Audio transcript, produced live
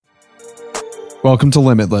Welcome to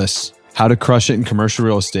Limitless, How to Crush It in Commercial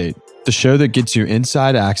Real Estate, the show that gets you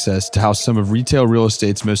inside access to how some of retail real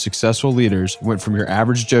estate's most successful leaders went from your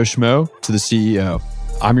average Joe Schmo to the CEO.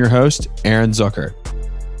 I'm your host, Aaron Zucker.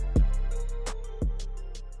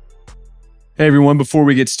 Hey everyone, before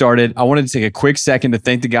we get started, I wanted to take a quick second to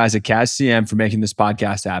thank the guys at CAS-CM for making this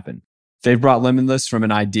podcast happen. They've brought Limitless from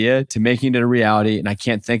an idea to making it a reality, and I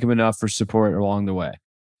can't thank them enough for support along the way.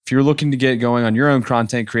 If you're looking to get going on your own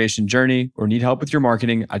content creation journey or need help with your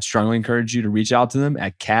marketing, I'd strongly encourage you to reach out to them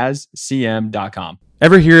at CASCM.com.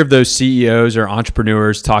 Ever hear of those CEOs or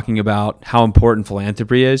entrepreneurs talking about how important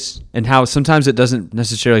philanthropy is and how sometimes it doesn't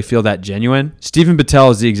necessarily feel that genuine? Stephen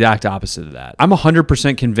Battelle is the exact opposite of that. I'm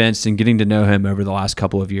 100% convinced in getting to know him over the last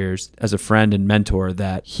couple of years as a friend and mentor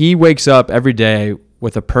that he wakes up every day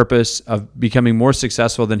with a purpose of becoming more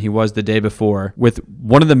successful than he was the day before, with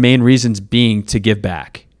one of the main reasons being to give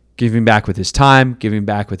back. Giving back with his time, giving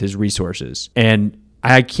back with his resources. And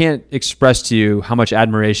I can't express to you how much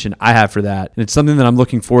admiration I have for that. And it's something that I'm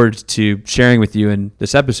looking forward to sharing with you in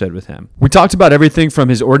this episode with him. We talked about everything from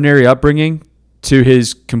his ordinary upbringing to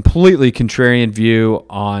his completely contrarian view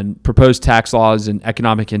on proposed tax laws and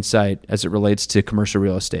economic insight as it relates to commercial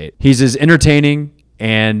real estate. He's as entertaining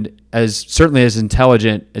and certainly as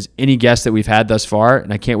intelligent as any guest that we've had thus far.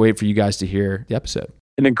 And I can't wait for you guys to hear the episode.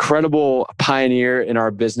 An incredible pioneer in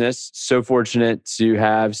our business. So fortunate to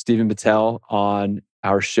have Stephen Battelle on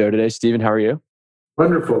our show today. Stephen, how are you?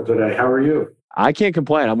 Wonderful today. How are you? I can't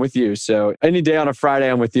complain. I'm with you. So any day on a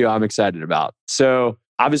Friday I'm with you, I'm excited about. So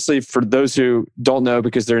obviously for those who don't know,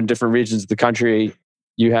 because they're in different regions of the country,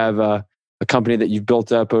 you have a company that you've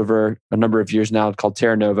built up over a number of years now called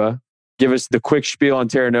Terra Nova. Give us the quick spiel on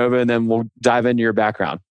Terra Nova and then we'll dive into your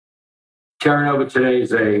background. Terra Nova today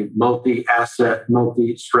is a multi-asset,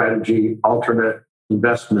 multi-strategy, alternate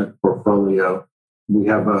investment portfolio. We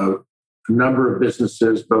have a number of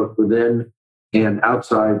businesses both within and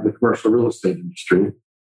outside the commercial real estate industry.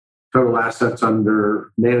 Total assets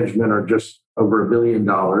under management are just over $1 billion.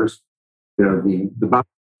 The bottom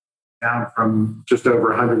down from just over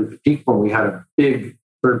 100 at the peak when we had a big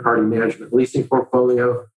third-party management leasing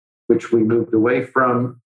portfolio, which we moved away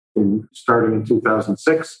from starting in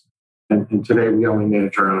 2006. And today we only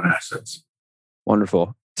manage our own assets.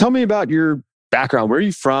 Wonderful. Tell me about your background. Where are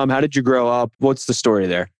you from? How did you grow up? What's the story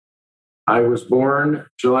there? I was born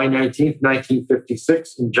July 19th,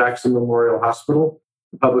 1956 in Jackson Memorial Hospital,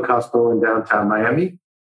 a public hospital in downtown Miami.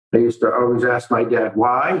 I used to always ask my dad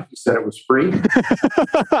why. He said it was free.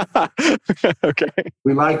 Okay.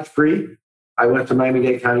 We liked free. I went to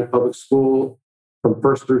Miami-Dade County Public School from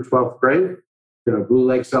 1st through 12th grade, Blue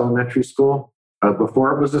Lakes Elementary School.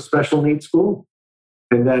 Before it was a special needs school.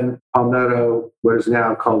 And then Palmetto, what is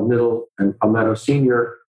now called Middle and Palmetto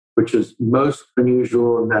Senior, which is most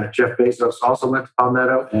unusual in that Jeff Bezos also went to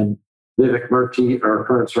Palmetto and Vivek Murthy, our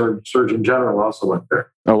current Surgeon General, also went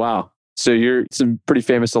there. Oh, wow. So you're some pretty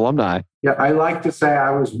famous alumni. Yeah, I like to say I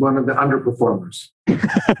was one of the underperformers.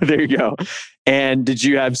 There you go. And did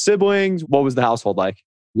you have siblings? What was the household like?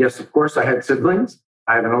 Yes, of course, I had siblings.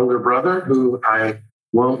 I have an older brother who I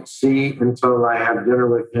won't see until I have dinner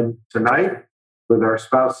with him tonight with our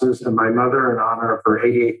spouses and my mother in honor of her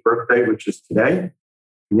 88th birthday, which is today.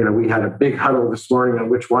 We had a big huddle this morning on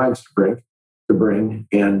which wines to bring,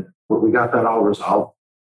 and we got that all resolved.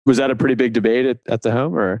 Was that a pretty big debate at the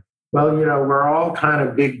home, or? Well, we're all kind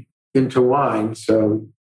of big into wine, so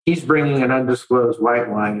he's bringing an undisclosed white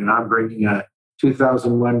wine, and I'm bringing a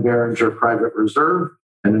 2001 Beringer Private Reserve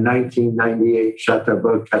and a 1998 Chateau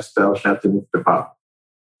Beau Castel Chateauneuf de Pape.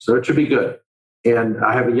 So it should be good. And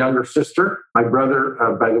I have a younger sister. My brother,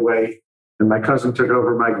 by the way, and my cousin took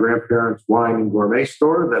over my grandparents' wine and gourmet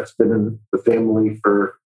store. That's been in the family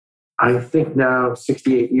for, I think now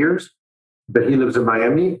 68 years. But he lives in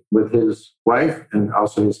Miami with his wife and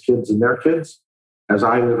also his kids and their kids, as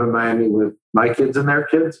I live in Miami with my kids and their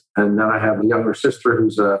kids. And then I have a younger sister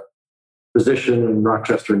who's a physician in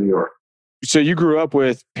Rochester, New York. So you grew up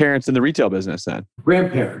with parents in the retail business then?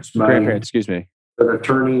 Grandparents, excuse me. An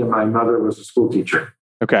attorney, and my mother was a school teacher.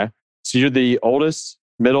 Okay. So you're the oldest,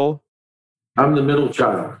 middle? I'm the middle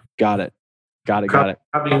child. Got it.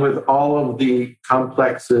 Coming with all of the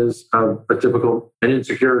complexes of and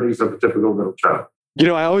insecurities of a typical middle child.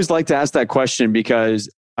 I always like to ask that question because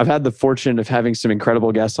I've had the fortune of having some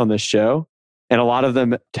incredible guests on this show, and a lot of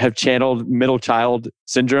them have channeled middle child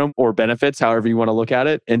syndrome or benefits, however you want to look at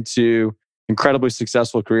it, into incredibly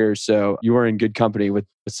successful careers. So you were in good company with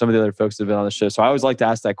some of the other folks that have been on the show. So I always like to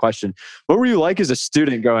ask that question. What were you like as a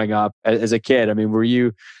student growing up, as a kid? I mean, were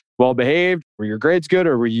you well-behaved? Were your grades good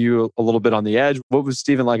or were you a little bit on the edge? What was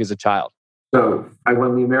Stephen like as a child? So I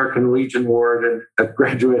won the American Legion Award at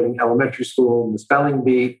graduating elementary school in the spelling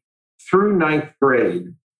bee. Through ninth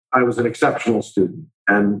grade, I was an exceptional student.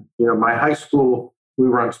 And, my high school, we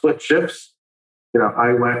were on split shifts.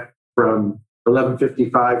 I went from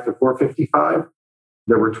 11:55 to 4:55.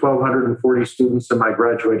 There were 1,240 students in my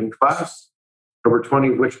graduating class, over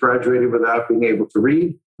 20 of which graduated without being able to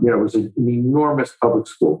read. It was an enormous public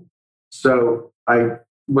school. So I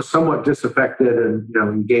was somewhat disaffected and,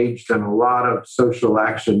 engaged in a lot of social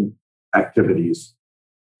action activities,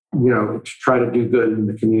 to try to do good in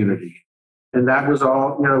the community. And that was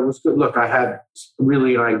all, it was good. Look, I had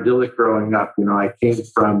really an idyllic growing up. I came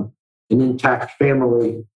from an intact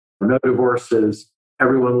family, no divorces.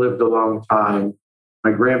 Everyone lived a long time.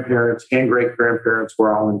 My grandparents and great-grandparents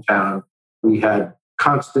were all in town. We had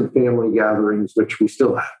constant family gatherings, which we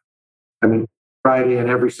still have. I mean, Friday and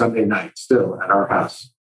every Sunday night still at our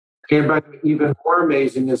house. And but even more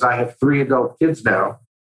amazing is I have 3 adult kids now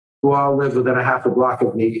who all live within a half a block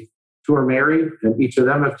of me. 2 are married, and each of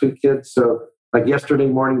them have 2 kids. So like yesterday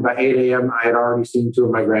morning by 8 a.m., I had already seen 2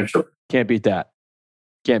 of my grandchildren. Can't beat that.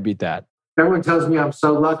 Can't beat that. Everyone tells me I'm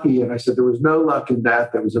so lucky. And I said, there was no luck in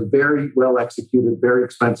that. That was a very well executed, very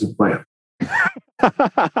expensive plan.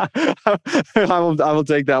 I will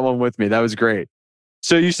take that one with me. That was great.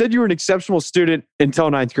 So you said you were an exceptional student until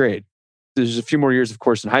ninth grade. There's a few more years, of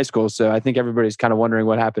course, in high school. So I think everybody's kind of wondering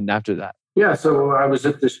what happened after that. Yeah. So I was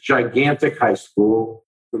at this gigantic high school.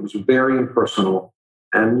 It was very impersonal.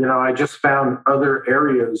 And, I just found other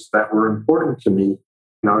areas that were important to me.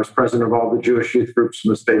 I was president of all the Jewish youth groups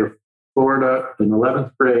in the state of Florida in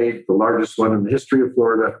 11th grade, the largest one in the history of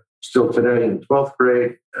Florida, still today in 12th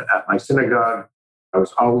grade at my synagogue. I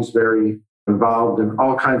was always very involved in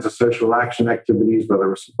all kinds of social action activities, whether it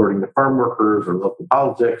was supporting the farm workers or local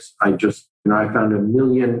politics. I found a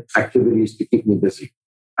million activities to keep me busy.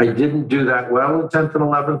 I didn't do that well in 10th and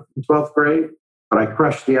 11th and 12th grade, but I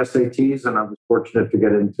crushed the SATs and I was fortunate to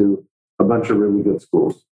get into a bunch of really good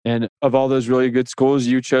schools. And of all those really good schools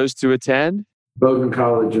you chose to attend? Bowdoin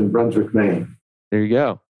College in Brunswick, Maine. There you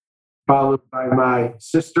go. Followed by my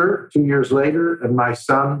sister 2 years later, and my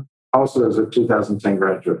son also is a 2010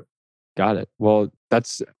 graduate. Got it. Well,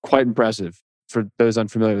 that's quite impressive for those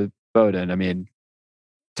unfamiliar with Bowdoin. I mean,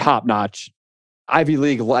 top-notch Ivy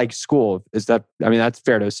League-like school. That's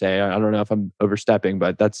fair to say. I don't know if I'm overstepping,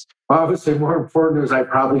 but that's... Obviously, more important is I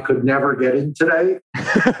probably could never get in today.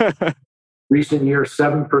 Recent years,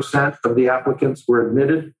 7% of the applicants were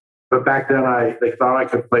admitted. But back then, they thought I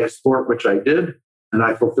could play a sport, which I did, and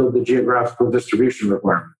I fulfilled the geographical distribution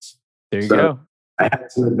requirements. There you go. I had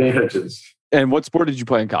some advantages. And what sport did you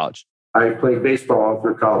play in college? I played baseball all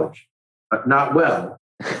through college, but not well.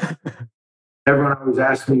 Everyone always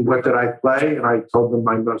asked me, what did I play? And I told them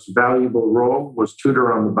my most valuable role was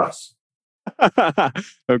tutor on the bus.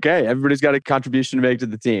 Okay, everybody's got a contribution to make to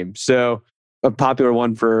the team. So a popular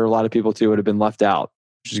one for a lot of people too would have been left out,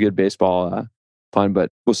 which is good baseball pun,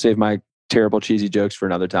 but we'll save my terrible cheesy jokes for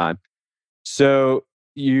another time. So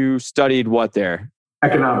you studied what there?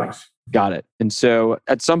 Economics. Got it. And so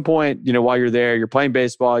at some point, while you're there, you're playing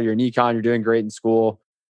baseball, you're in econ, you're doing great in school.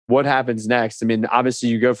 What happens next? I mean, obviously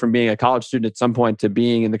you go from being a college student at some point to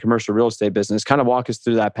being in the commercial real estate business. Kind of walk us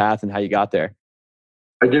through that path and how you got there.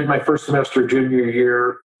 I did my first semester junior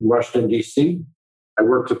year in Washington, D.C. I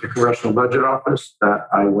worked at the Congressional Budget Office.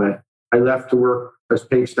 I left to work as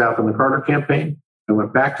paid staff in the Carter campaign. I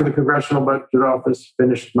went back to the Congressional Budget Office,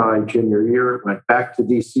 finished my junior year, went back to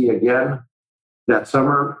D.C. again that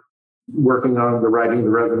summer, working on writing the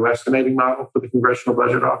revenue estimating model for the Congressional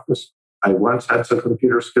Budget Office. I once had some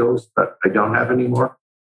computer skills, but I don't have anymore.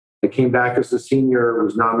 I came back as a senior,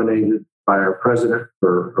 was nominated by our president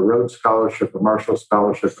for a Rhodes Scholarship, a Marshall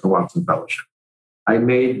Scholarship, and a Watson Fellowship. I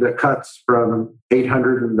made the cuts from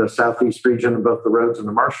 800 in the Southeast region of both the Rhodes and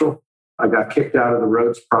the Marshall. I got kicked out of the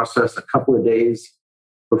Rhodes process a couple of days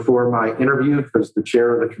before my interview because the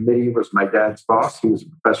chair of the committee was my dad's boss. He was a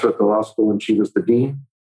professor at the law school and she was the dean.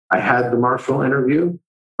 I had the Marshall interview,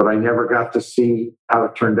 but I never got to see how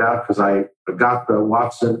it turned out because I got the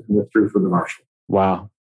Watson and withdrew from the Marshall.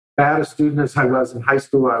 Wow. Bad a student as I was in high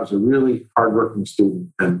school, I was a really hardworking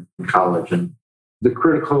student in college. And the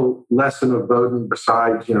critical lesson of Bowdoin,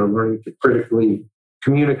 besides learning to critically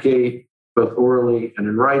communicate both orally and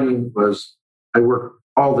in writing, was I work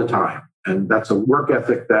all the time. And that's a work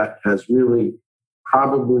ethic that has really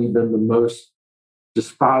probably been the most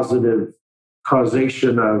dispositive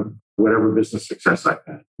causation of whatever business success I've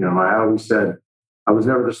had. I always said I was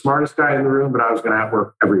never the smartest guy in the room, but I was going to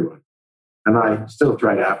outwork everyone. And I still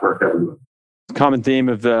try to outwork everyone. common theme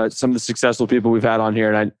of some of the successful people we've had on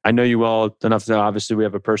here. And I know you well enough to know, obviously, we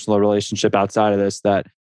have a personal relationship outside of this, that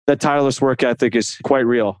tireless work ethic is quite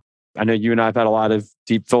real. I know you and I have had a lot of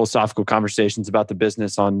deep philosophical conversations about the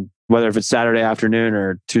business on whether if it's Saturday afternoon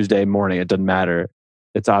or Tuesday morning, it doesn't matter.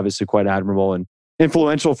 It's obviously quite admirable and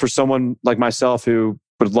influential for someone like myself who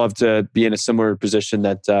would love to be in a similar position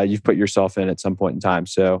that you've put yourself in at some point in time.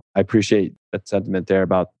 So I appreciate that sentiment there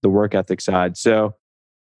about the work ethic side. So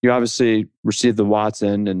you obviously received the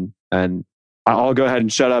Watson, and I'll go ahead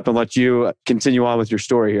and shut up and let you continue on with your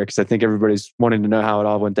story here because I think everybody's wanting to know how it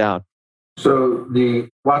all went down. So the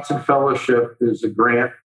Watson Fellowship is a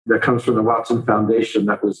grant that comes from the Watson Foundation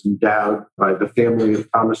that was endowed by the family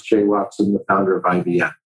of Thomas J. Watson, the founder of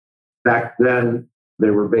IBM. Back then, they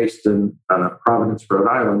were based in Providence, Rhode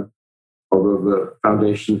Island, although the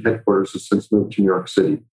foundation headquarters has since moved to New York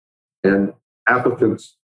City. And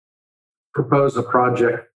applicants propose a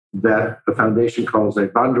project that the foundation calls a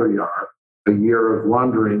Wanderjahr, a year of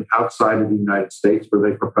wandering outside of the United States, where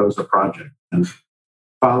they propose a project. And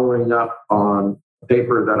following up on a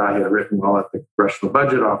paper that I had written while at the Congressional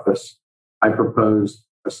Budget Office, I proposed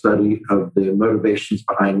a study of the motivations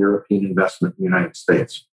behind European investment in the United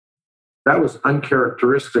States. That was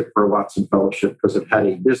uncharacteristic for a Watson Fellowship because it had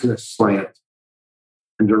a business slant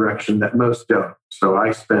and direction that most don't. So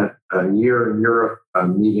I spent a year in Europe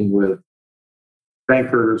meeting with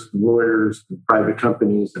bankers, lawyers, and private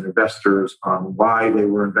companies and investors on why they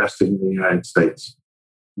were investing in the United States.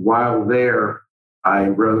 While there, I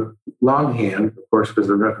wrote longhand, of course, because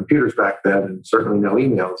there were no computers back then and certainly no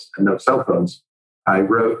emails and no cell phones. I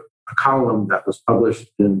wrote a column that was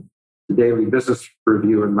published in the Daily Business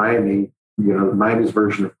Review in Miami, Miami's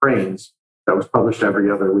version of Crain's, that was published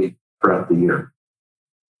every other week throughout the year.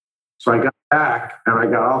 So I got back and I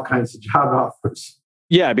got all kinds of job offers.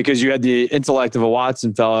 Yeah, because you had the intellect of a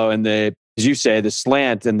Watson fellow and as you say, the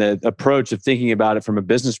slant and the approach of thinking about it from a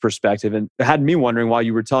business perspective. And it had me wondering while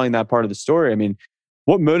you were telling that part of the story, I mean,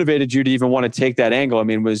 what motivated you to even want to take that angle? I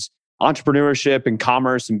mean, was entrepreneurship and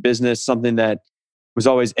commerce and business something that was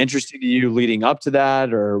always interesting to you leading up to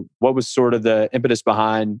that? Or what was sort of the impetus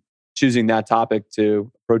behind choosing that topic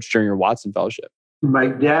to approach during your Watson Fellowship? My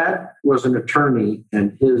dad was an attorney,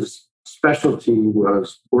 and his specialty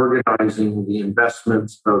was organizing the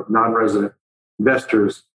investments of non-resident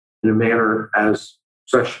investors in a manner as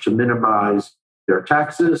such to minimize their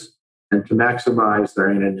taxes and to maximize their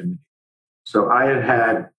anonymity. So I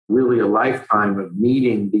had really a lifetime of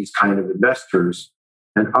meeting these kind of investors,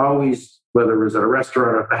 and always, whether it was at a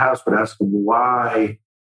restaurant or at the house, would ask them why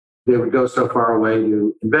they would go so far away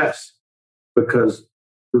to invest, because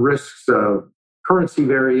the risks of currency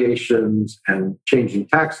variations and changing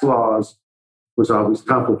tax laws was always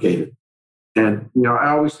complicated. And, I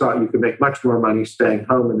always thought you could make much more money staying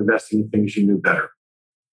home and investing in things you knew better.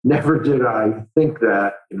 Never did I think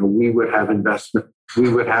that, we would have investment. We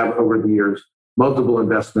would have over the years multiple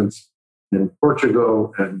investments in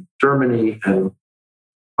Portugal and Germany and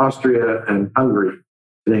Austria and Hungary,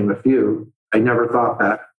 to name a few. I never thought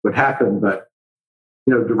that would happen, but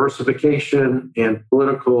diversification and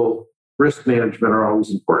political risk management are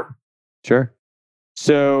always important. Sure.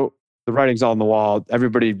 So the writing's on the wall.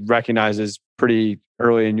 Everybody recognizes pretty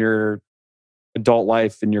early in your adult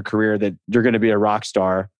life and your career that you're going to be a rock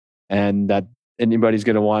star and that anybody's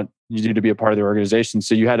going to want you to be a part of the organization.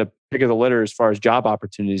 So you had a pick of the litter as far as job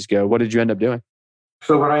opportunities go. What did you end up doing?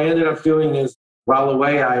 So what I ended up doing is, while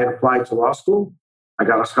away, I had applied to law school. I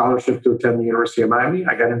got a scholarship to attend the University of Miami.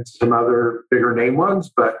 I got into some other bigger name ones,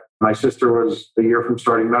 but my sister was a year from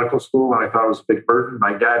starting medical school, and I thought it was a big burden.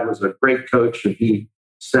 My dad was a great coach, and he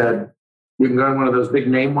said, you can go to one of those big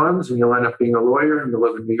name ones and you'll end up being a lawyer and you'll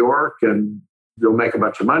live in New York and you'll make a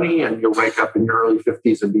bunch of money and you'll wake up in your early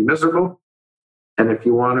 50s and be miserable. And if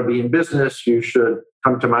you want to be in business, you should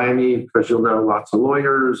come to Miami because you'll know lots of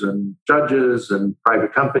lawyers and judges and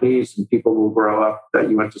private companies, and people will grow up that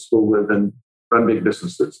you went to school with and run big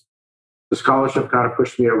businesses. The scholarship kind of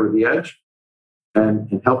pushed me over the edge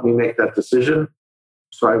and helped me make that decision.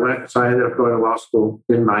 So I ended up going to law school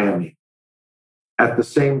in Miami. At the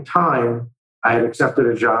same time, I had accepted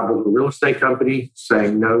a job with a real estate company,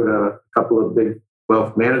 saying no to a couple of big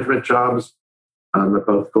wealth management jobs at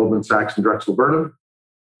both Goldman Sachs and Drexel Burnham,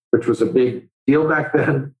 which was a big deal back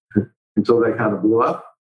then until they kind of blew up.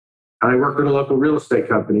 And I worked at a local real estate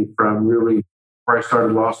company from really where I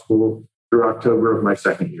started law school through October of my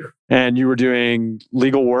second year. And you were doing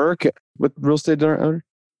legal work with real estate owner?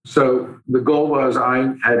 So the goal was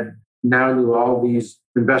I had now knew all these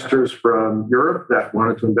investors from Europe that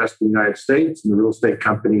wanted to invest in the United States, and the real estate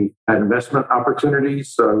company had investment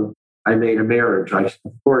opportunities. So I made a marriage. I,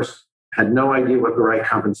 of course, Had no idea what the right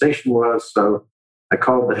compensation was. So I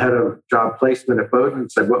called the head of job placement at Bowdoin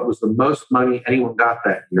and said, what was the most money anyone got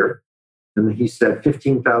that year? And he said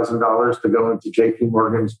 $15,000 to go into JP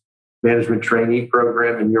Morgan's management trainee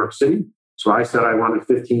program in New York City. So I said I wanted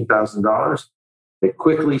 $15,000. They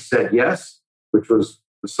quickly said yes, which was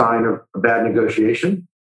a sign of a bad negotiation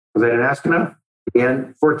because I didn't ask enough.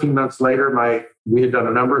 And 14 months later, we had done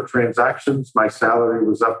a number of transactions. My salary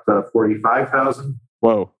was up to $45,000.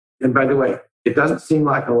 Whoa. And by the way, it doesn't seem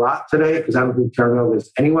like a lot today because I don't think Terra Nova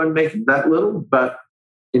is anyone making that little. But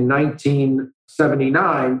in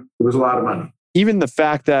 1979, it was a lot of money. Even the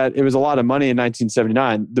fact that it was a lot of money in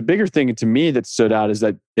 1979, the bigger thing to me that stood out is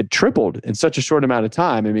that it tripled in such a short amount of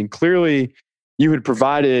time. I mean, clearly you had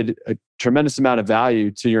provided a tremendous amount of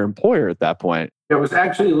value to your employer at that point. It was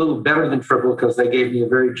actually a little better than triple because they gave me a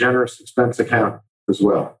very generous expense account as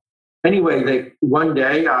well. Anyway, one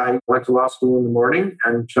day I went to law school in the morning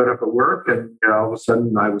and showed up at work, and all of a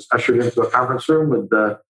sudden I was ushered into a conference room with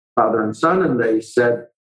the father and son, and they said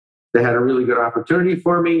they had a really good opportunity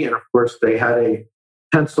for me. And of course, they had a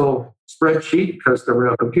pencil spreadsheet because there were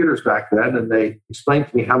no computers back then, and they explained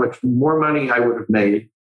to me how much more money I would have made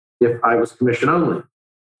if I was commission only.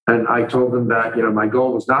 And I told them that, my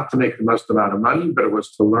goal was not to make the most amount of money, but it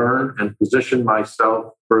was to learn and position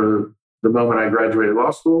myself for the moment I graduated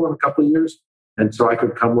law school in a couple of years. And so I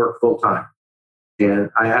could come work full time. And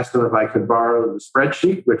I asked them if I could borrow the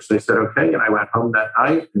spreadsheet, which they said, okay. And I went home that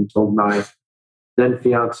night and told my then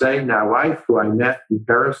fiance, now wife, who I met in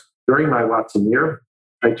Paris during my Watson year,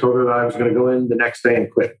 I told her that I was going to go in the next day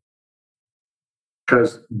and quit.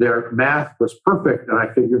 Because their math was perfect. And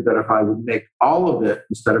I figured that if I would make all of it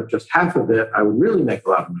instead of just half of it, I would really make a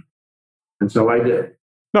lot of money. And so I did.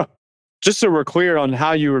 No, just so we're clear on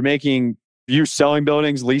how you were making, you selling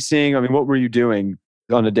buildings, leasing. I mean, what were you doing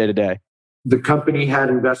on a day-to-day? The company had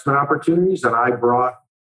investment opportunities and I brought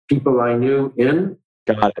people I knew in.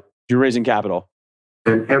 Got it. You're raising capital.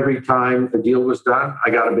 And every time a deal was done, I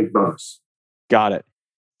got a big bonus. Got it.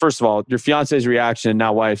 First of all, your fiance's reaction,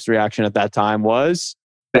 now wife's reaction at that time was?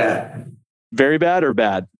 Bad. Very bad or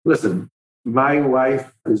bad? Listen, my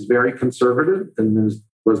wife is very conservative and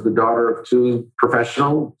was the daughter of two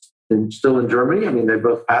professionals and still in Germany. I mean, they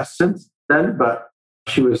both passed since then, but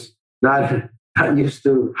she was not used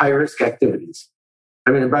to high risk activities.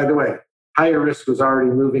 I mean, and by the way, higher risk was already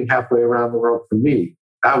moving halfway around the world for me.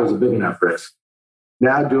 That was a big enough risk.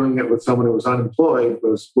 Now doing it with someone who was unemployed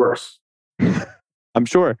was worse. I'm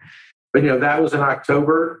sure. But, that was in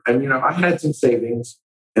October. And, I had some savings.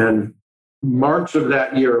 And March of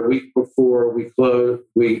that year, a week before we closed,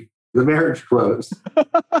 the marriage closed.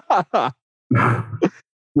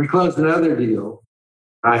 We closed another deal.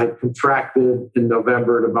 I had contracted in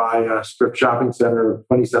November to buy a strip shopping center of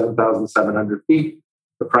 27,700 feet.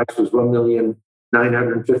 The price was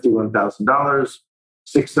 $1,951,000.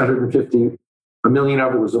 $650 million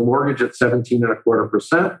of it was a mortgage at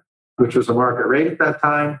 17.25%, which was a market rate at that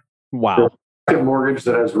time. Wow. The second mortgage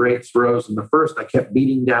that as rates rose in the first, I kept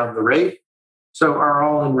beating down the rate. So our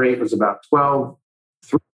all-in rate was about 12.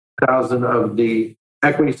 3,000 of the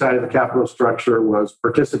equity side of the capital structure was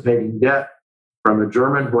participating debt from a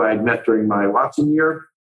German who I had met during my Watson year.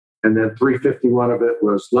 And then 351 of it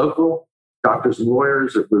was local, doctors and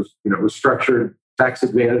lawyers. It was, it was structured tax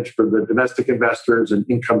advantage for the domestic investors and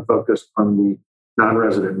income focused on the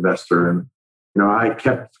non-resident investor. And, I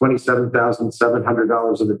kept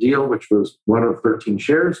 $27,700 of the deal, which was one of 13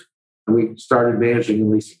 shares. And we started managing and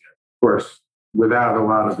leasing it, of course, without a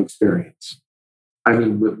lot of experience. I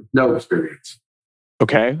mean, with no experience.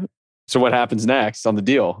 Okay. So what happens next on the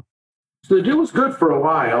deal? So the deal was good for a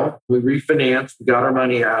while. We refinanced, we got our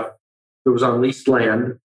money out. It was on leased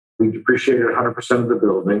land. We depreciated 100% of the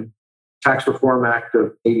building. Tax Reform Act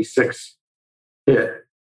of 86 hit.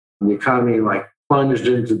 And the economy plunged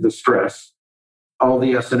into distress. All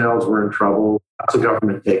the S&Ls were in trouble. Lots of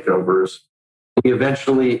government takeovers. We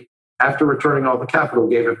eventually, after returning all the capital,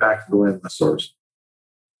 gave it back to the land lessors.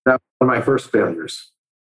 That was one of my first failures.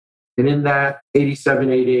 And in that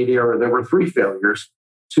 87, 88 era, there were 3 failures.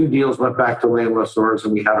 2 deals went back to land lessors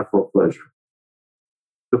and we had a foreclosure.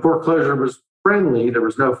 The foreclosure was friendly. There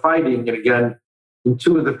was no fighting. And again, in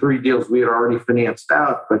 2 of the 3 deals, we had already financed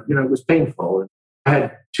out, but it was painful. I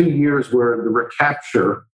had 2 years where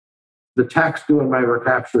the tax due on my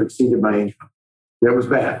recapture exceeded my income. It was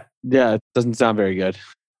bad. Yeah, it doesn't sound very good.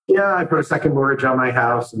 Yeah, I put a second mortgage on my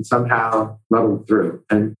house and somehow muddled through.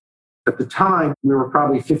 And at the time, we were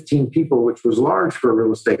probably 15 people, which was large for a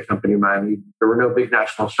real estate company in Miami. There were no big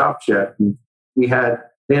national shops yet. And we had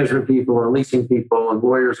management people and leasing people and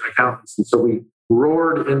lawyers and accountants. And so we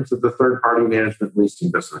roared into the third-party management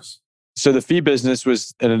leasing business. So the fee business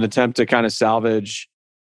was in an attempt to kind of salvage,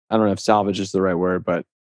 I don't know if salvage is the right word, but.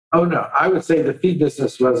 Oh, no. I would say the fee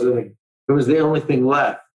business it was the only thing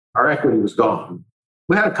left. Our equity was gone.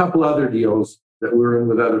 We had a couple other deals that we were in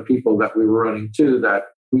with other people that we were running too that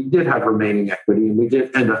we did have remaining equity and we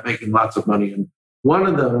did end up making lots of money. And one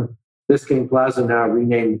of them, Biscayne Plaza, now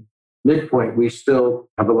renamed Midpoint, we still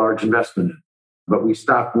have a large investment in. But we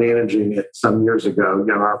stopped managing it some years ago.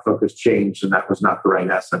 Our focus changed and that was not the right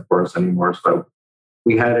asset for us anymore. So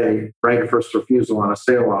we had a right of first refusal on a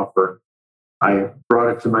sale offer. I brought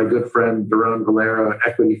it to my good friend, Daron Valero, an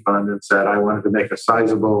equity fund, and said I wanted to make a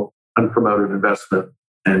sizable, unpromoted investment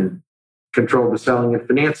and control the selling and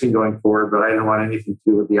financing going forward, but I didn't want anything to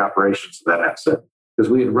do with the operations of that asset because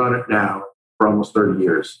we had run it now for almost 30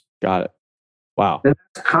 years. Got it. Wow. And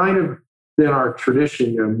that's kind of been our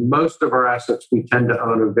tradition. Most of our assets we tend to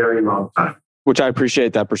own a very long time. Which I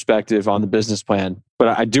appreciate that perspective on the business plan.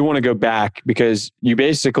 But I do want to go back because you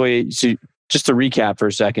basically, so just to recap for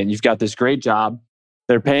a second, you've got this great job.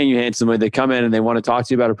 They're paying you handsomely. They come in and they want to talk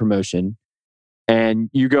to you about a promotion. And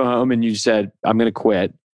you go home and you said, I'm going to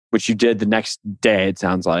quit, which you did the next day, it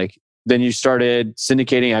sounds like. Then you started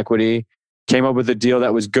syndicating equity, came up with a deal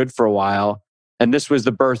that was good for a while. And this was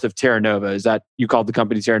the birth of Terra Nova. Is that, you called the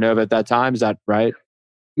company Terra Nova at that time? Is that right?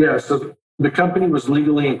 Yeah. So the company was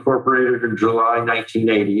legally incorporated in July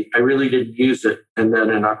 1980. I really didn't use it. And then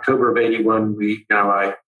in October of 81,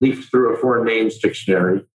 I leafed through a foreign names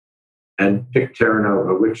dictionary and picked Terra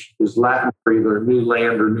Nova, which is Latin for either new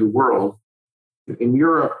land or new world. In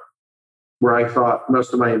Europe, where I thought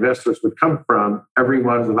most of my investors would come from,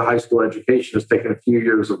 everyone with a high school education has taken a few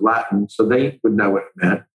years of Latin, so they would know what it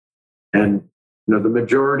meant. And the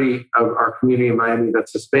majority of our community in Miami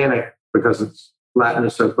that's Hispanic, because Latin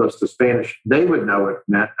is so close to Spanish, they would know what it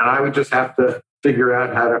meant. And I would just have to figure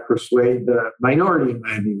out how to persuade the minority in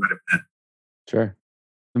Miami what it meant. Sure.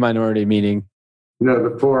 The minority meaning?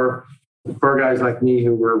 The poor guys like me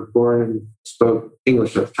who were born and spoke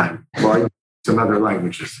English at the time. Well, some other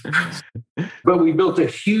languages. But we built a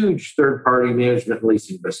huge third-party management and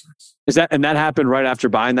leasing business. And that happened right after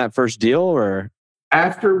buying that first deal, or?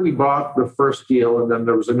 After we bought the first deal, and then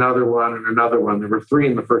there was another one and another one. There were 3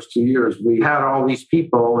 in the first 2 years. We had all these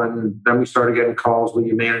people, and then we started getting calls, will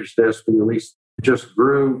you manage this? Will you lease? It just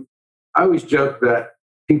grew. I always joke that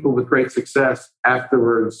people with great success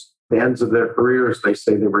afterwards, the ends of their careers, they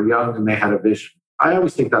say they were young and they had a vision. I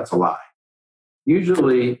always think that's a lie.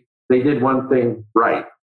 Usually, they did one thing right,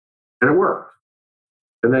 and it worked.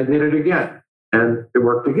 And they did it again, and it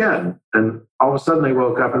worked again. And all of a sudden, they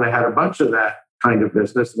woke up and they had a bunch of that kind of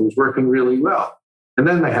business and it was working really well. And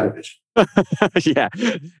then they had a vision.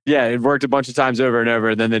 Yeah, it worked a bunch of times over and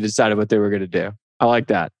over, and then they decided what they were going to do. I like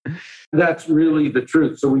that. That's really the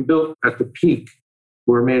truth. So we built at the peak,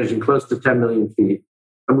 we were managing close to 10 million feet.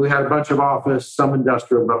 And we had a bunch of office, some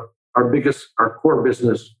industrial, but our core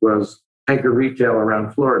business was anchor retail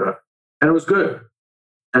around Florida. And it was good.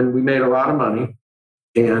 And we made a lot of money.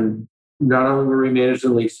 And not only were we managed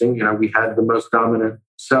in leasing, we had the most dominant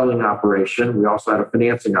selling operation. We also had a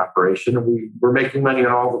financing operation, and we were making money in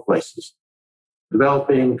all the places.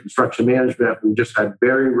 Developing, construction management, we just had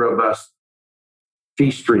very robust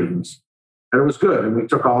fee streams. And it was good. And we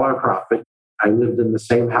took all our profit. I lived in the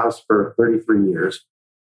same house for 33 years.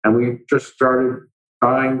 And we just started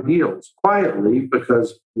buying deals quietly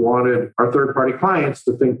because we wanted our third-party clients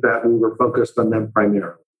to think that we were focused on them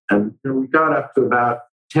primarily. And we got up to about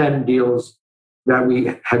 10 deals that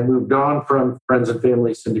we had moved on from friends and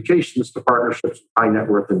family syndications to partnerships with high net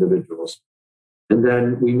worth individuals. And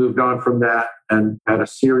then we moved on from that and had a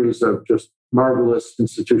series of just marvelous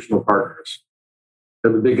institutional partners.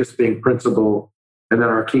 And the biggest being Principal. And then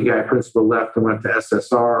our key guy, Principal, left and went to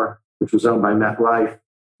SSR, which was owned by MetLife.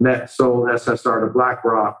 Met sold SSR to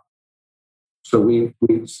BlackRock. So we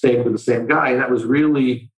stayed with the same guy. And that was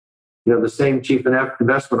really, the same chief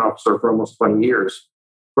investment officer for almost 20 years.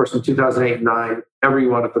 Of course, in 2008 and 2009,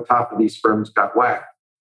 everyone at the top of these firms got whacked.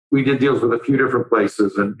 We did deals with a few different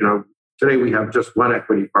places. And, today we have just one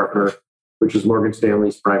equity partner, which is Morgan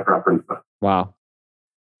Stanley's Prime Property Fund. Wow.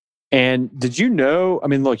 And did you know,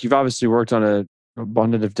 look, you've obviously worked on an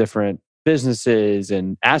abundant of different businesses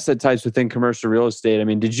and asset types within commercial real estate.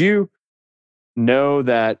 Did you know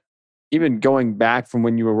that even going back from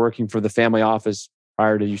when you were working for the family office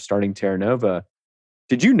prior to you starting Terra Nova,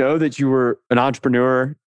 did you know that you were an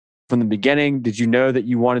entrepreneur from the beginning? Did you know that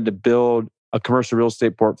you wanted to build a commercial real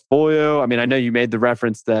estate portfolio? I know you made the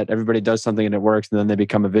reference that everybody does something and it works and then they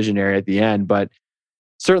become a visionary at the end, but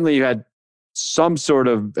certainly you had some sort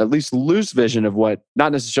of at least loose vision of what,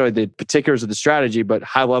 not necessarily the particulars of the strategy, but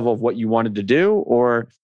high level of what you wanted to do? Or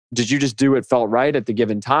Did you just do what felt right at the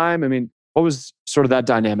given time? I mean, what was sort of that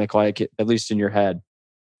dynamic like, at least in your head?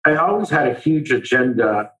 I always had a huge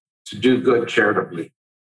agenda to do good charitably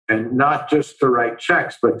and not just to write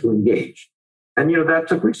checks, but to engage. And, that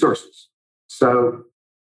took resources. So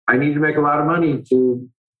I need to make a lot of money to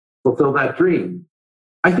fulfill that dream.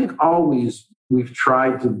 I think always we've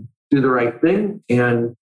tried to do the right thing,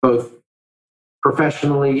 and both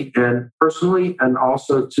professionally and personally, and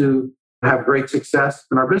also to have great success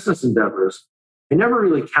in our business endeavors. I never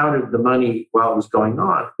really counted the money while it was going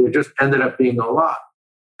on. It just ended up being a lot.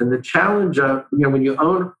 And the challenge of, when you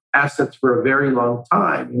own assets for a very long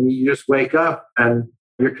time, and you just wake up and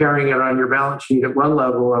you're carrying it on your balance sheet at one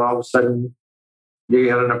level, and all of a sudden you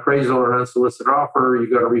get an appraisal or an unsolicited offer, you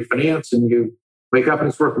go to refinance, and you wake up and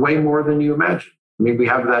it's worth way more than you imagined. I mean, we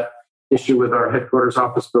have that issue with our headquarters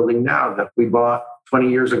office building now that we bought 20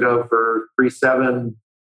 years ago for 3.7.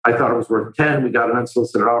 I thought it was worth 10. We got an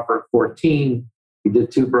unsolicited offer at 14. We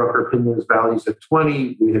did 2 broker opinions values at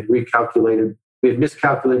 20. We had miscalculated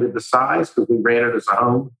the size because we ran it as a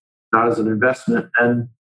home, not as an investment. And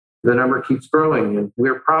the number keeps growing. And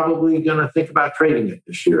we're probably going to think about trading it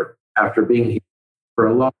this year after being here for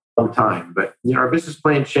a long time. But our business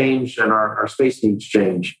plan changed and our space needs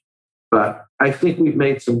change. But I think we've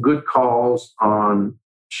made some good calls on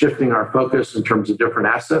shifting our focus in terms of different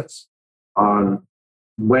assets, on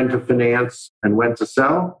when to finance and when to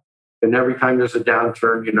sell. And every time there's a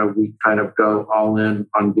downturn, we kind of go all in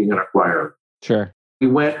on being an acquirer. Sure. We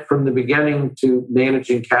went from the beginning to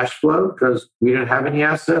managing cash flow because we didn't have any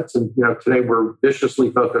assets. And today we're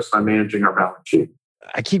viciously focused on managing our balance sheet.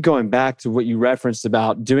 I keep going back to what you referenced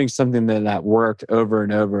about doing something that worked over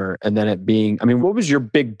and over, and then it being, what was your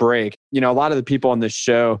big break? A lot of the people on this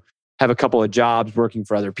show have a couple of jobs working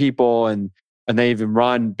for other people, and they even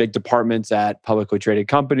run big departments at publicly traded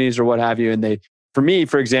companies or what have you. And for me,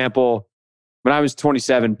 for example, when I was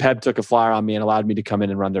 27, PEB took a flyer on me and allowed me to come in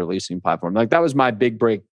and run their leasing platform. Like, that was my big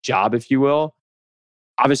break job, if you will.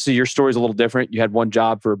 Obviously, your story is a little different. You had one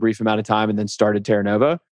job for a brief amount of time and then started Terra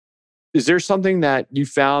Nova. Is there something that you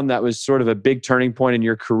found that was sort of a big turning point in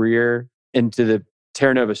your career into the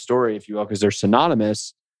Terra Nova story, if you will, because they're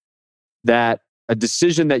synonymous, that a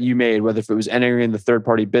decision that you made, whether if it was entering in the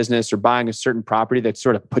third-party business or buying a certain property that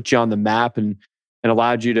sort of put you on the map and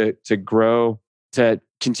allowed you to grow, to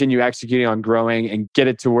continue executing on growing and get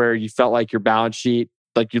it to where you felt like your balance sheet,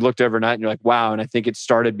 like you looked overnight and you're like, wow, and I think it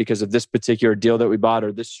started because of this particular deal that we bought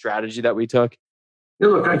or this strategy that we took?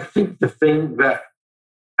 Look, I think the thing that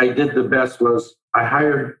I did the best was I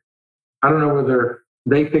don't know whether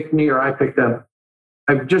they picked me or I picked them.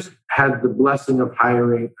 I've just had the blessing of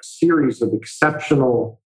hiring a series of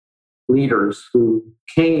exceptional leaders who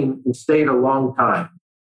came and stayed a long time.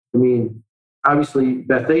 Obviously,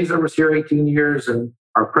 Beth Azer was here 18 years, and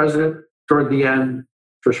our president toward the end,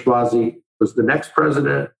 Trish Blasi, was the next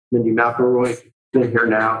president. Mindy McElroy, been here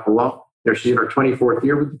now a long. She's in her 24th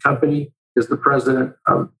year with the company, is the president.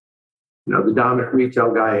 The dominant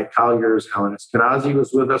retail guy at Colliers, Alan Eskenazi,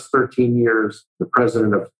 was with us 13 years. The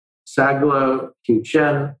president of Saglo, Hugh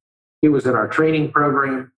Chen, he was in our training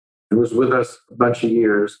program and was with us a bunch of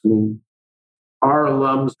years. Our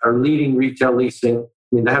alums are leading retail leasing.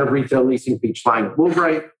 The head of retail leasing, Pete Schlein at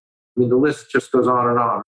Woolbright. The list just goes on and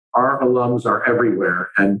on. Our alums are everywhere.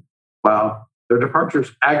 And while their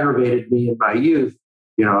departures aggravated me in my youth,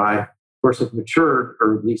 I, of course, have matured,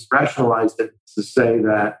 or at least rationalized it, to say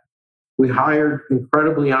that we hired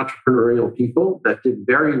incredibly entrepreneurial people that did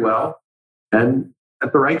very well, and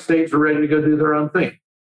at the right stage were ready to go do their own thing.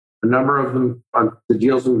 A number of them on the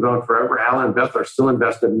deals we've owned forever, Alan and Beth are still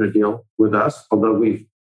invested in a deal with us, although we've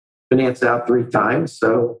financed out 3 times,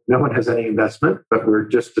 so no one has any investment, but we're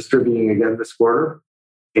just distributing again this quarter.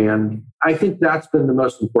 And I think that's been the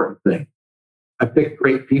most important thing. I picked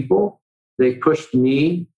great people. They pushed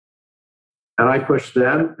me, and I pushed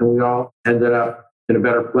them, and we all ended up in a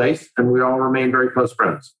better place, and we all remain very close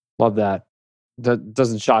friends. Love that. That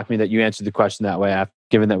doesn't shock me that you answered the question that way,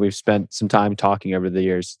 given that we've spent some time talking over the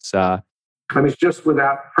years. It's just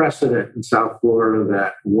without precedent in South Florida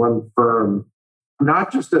that one firm,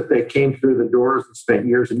 not just that they came through the doors and spent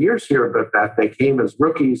years and years here, but that they came as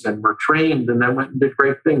rookies and were trained and then went and did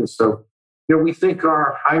great things. So, we think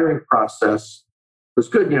our hiring process was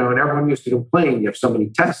good, and everyone used to complain, you have so many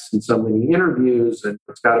tests and so many interviews and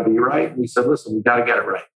it's got to be right. And we said, listen, we got to get it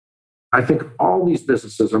right. I think all these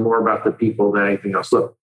businesses are more about the people than anything else.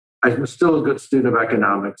 Look, I'm still a good student of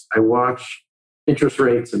economics. I watch interest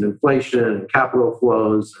rates and inflation and capital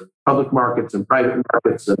flows and public markets and private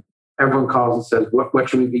markets, and everyone calls and says, what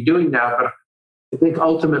should we be doing now? But I think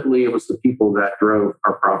ultimately it was the people that drove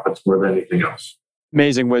our profits more than anything else.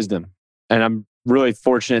 Amazing wisdom. And I'm really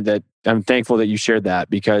fortunate that I'm thankful that you shared that,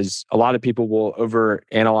 because a lot of people will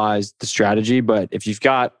overanalyze the strategy. But if you've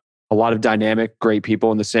got a lot of dynamic, great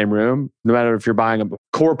people in the same room, no matter if you're buying a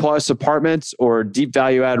core plus apartments or deep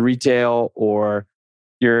value add retail, or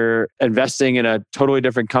you're investing in a totally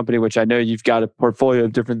different company, which I know you've got a portfolio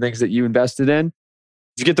of different things that you invested in.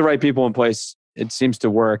 If you get the right people in place, it seems to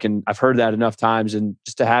work. And I've heard that enough times. And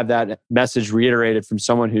just to have that message reiterated from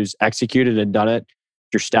someone who's executed and done it,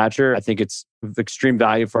 your stature, I think it's of extreme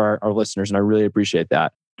value for our listeners. And I really appreciate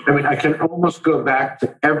that. I mean, I can almost go back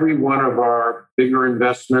to every one of our bigger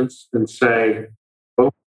investments and say,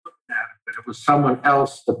 oh, it was someone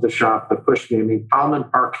else at the shop that pushed me. I mean, Palm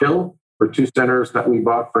and Park Hill were two centers that we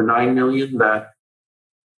bought for $9 million that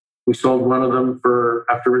we sold one of them for,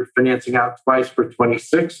 after refinancing out twice, for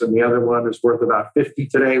 26, and the other one is worth about 50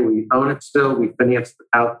 today. We own it still. We financed it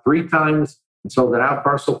out 3 times and sold it out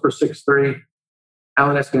parcel for 6.3.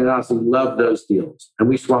 Alan Eskenazi loved those deals, and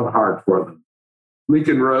we swung hard for them.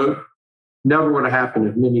 Lincoln Road never would have happened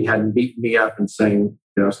if Mindy hadn't beaten me up and saying,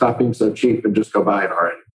 stop being so cheap and just go buy it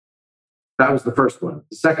already. That was the first one.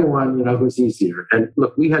 The second one, was easier. And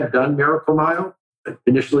look, we had done Miracle Mile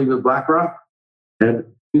initially with BlackRock, and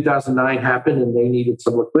 2009 happened and they needed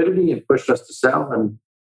some liquidity and pushed us to sell. And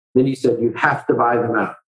Mindy said, you have to buy them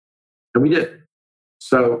out. And we did.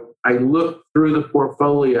 So I looked through the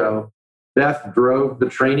portfolio. Beth drove the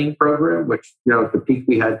training program, which, at the peak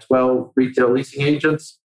we had 12 retail leasing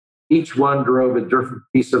agents. Each one drove a different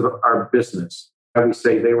piece of our business. I would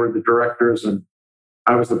say they were the directors and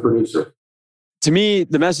I was the producer. To me,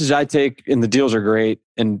 the message I take, and the deals are great,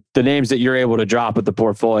 and the names that you're able to drop with the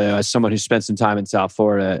portfolio, as someone who spent some time in South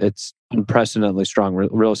Florida, it's unprecedentedly strong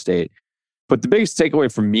real estate. But the biggest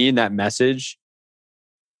takeaway from me in that message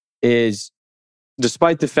is,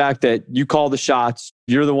 despite the fact that you call the shots,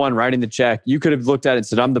 you're the one writing the check, you could have looked at it and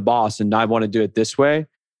said, I'm the boss and I want to do it this way.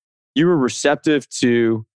 You were receptive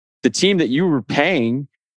to the team that you were paying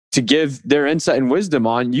to give their insight and wisdom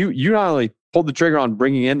on. You not only pulled the trigger on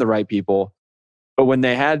bringing in the right people, but when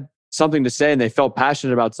they had something to say and they felt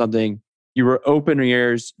passionate about something, you were open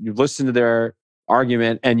ears, you listened to their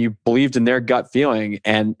argument, and you believed in their gut feeling.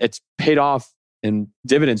 And it's paid off in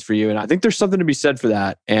dividends for you. And I think there's something to be said for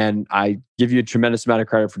that. And I give you a tremendous amount of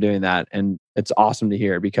credit for doing that. And it's awesome to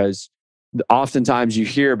hear, because oftentimes you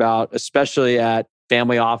hear about, especially at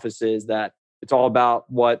family offices, that it's all about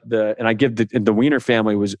and I give the Wiener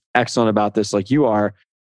family was excellent about this, like you are.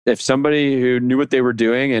 If somebody who knew what they were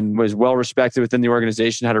doing and was well respected within the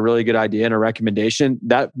organization had a really good idea and a recommendation,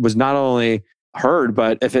 that was not only heard,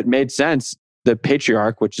 but if it made sense, the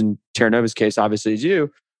patriarch, which in Terranova's case obviously is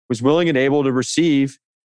you, was willing and able to receive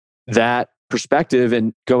that perspective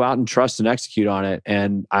and go out and trust and execute on it.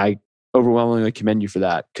 And I overwhelmingly commend you for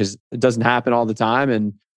that, because it doesn't happen all the time.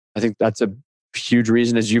 And I think that's a huge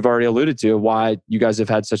reason, as you've already alluded to, why you guys have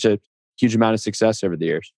had such a huge amount of success over the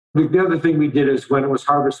years. The other thing we did is, when it was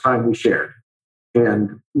harvest time, we shared.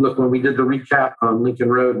 And look, when we did the recap on Lincoln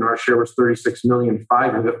Road and our share was $36 million,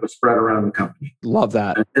 5 of it was spread around the company. Love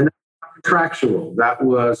that. And that's not contractual. That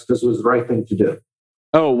was because it was the right thing to do.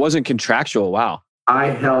 Oh, it wasn't contractual. Wow. I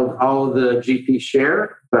held all of the GP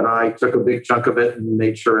share, but I took a big chunk of it and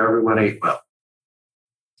made sure everyone ate well.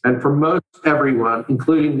 And for most everyone,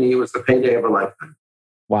 including me, it was the payday of a lifetime.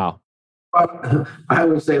 Wow. But I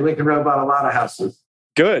would say Lincoln Road bought a lot of houses.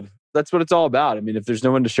 Good. That's what it's all about. I mean, if there's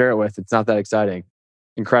no one to share it with, it's not that exciting.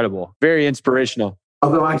 Incredible. Very inspirational.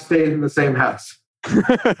 Although I stayed in the same house.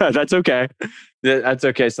 That's okay. That's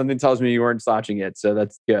okay. Something tells me you weren't slouching it, so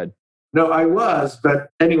that's good. No, I was. But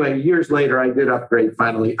anyway, years later, I did upgrade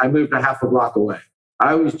finally. I moved a half a block away.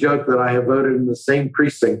 I always joke that I have voted in the same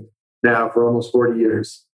precinct now for almost 40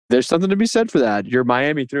 years. There's something to be said for that. You're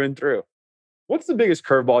Miami through and through. What's the biggest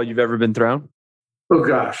curveball you've ever been thrown? Oh,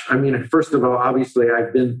 gosh. I mean, first of all, obviously,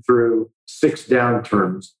 I've been through 6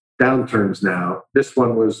 downturns now. This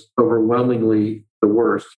one was overwhelmingly the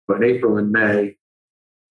worst. In April and May,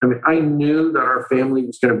 I mean, I knew that our family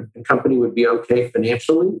company would be okay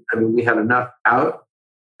financially. I mean, we had enough out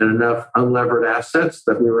and enough unlevered assets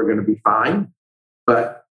that we were going to be fine.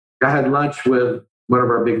 But I had lunch with one of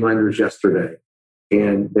our big lenders yesterday,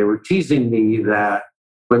 and they were teasing me that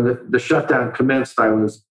when the shutdown commenced, I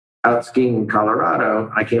was out skiing in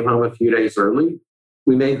Colorado. I came home a few days early.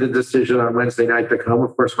 We made the decision on Wednesday night to come.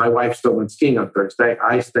 Of course, my wife still went skiing on Thursday.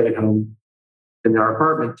 I stayed home in our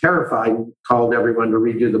apartment, terrified, and called everyone to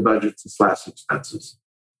redo the budgets and slash expenses.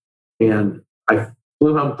 And I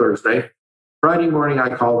flew home Thursday. Friday morning,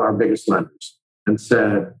 I called our biggest lenders and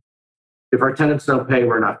said, if our tenants don't pay,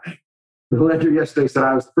 we're not paying. The lender yesterday said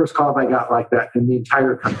I was the first call I got like that in the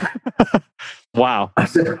entire country. Wow. I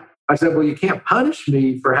said, well, you can't punish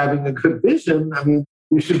me for having a good vision. I mean,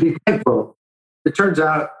 you should be thankful. It turns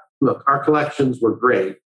out, look, our collections were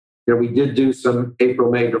great. We did do some April,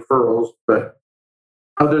 May deferrals, but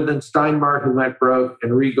other than Steinmart, who went broke,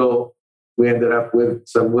 and Regal, we ended up with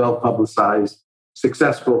some well-publicized,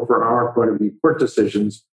 successful for our point of view, court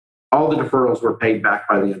decisions. All the deferrals were paid back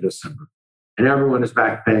by the end of December. And everyone is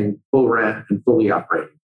back paying full rent and fully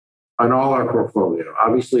operating on all our portfolio.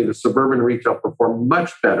 Obviously, the suburban retail performed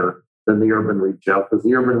much better than the urban retail because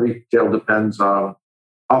the urban retail depends on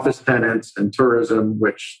office tenants and tourism,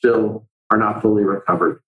 which still are not fully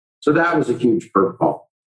recovered. So that was a huge curveball.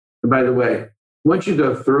 And by the way, once you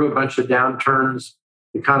go through a bunch of downturns,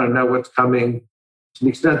 you kind of know what's coming. To the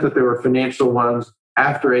extent that there were financial ones,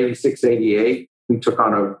 after 86, 88, we took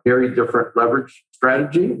on a very different leverage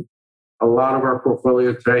strategy. A lot of our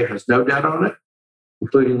portfolio today has no debt on it,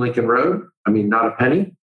 including Lincoln Road. I mean, not a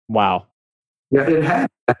penny. Wow. Yeah, it had.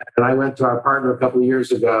 And I went to our partner a couple of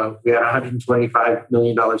years ago. We had a $125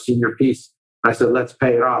 million senior piece. I said, let's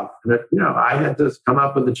pay it off. And, I had to come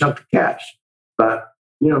up with a chunk of cash. But,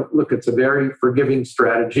 look, it's a very forgiving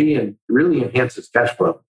strategy and really enhances cash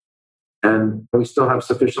flow. And we still have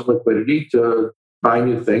sufficient liquidity to buy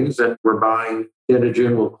new things. And we're buying, end of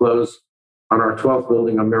June, we'll close on our 12th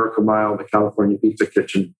building on Miracle Mile, the California Pizza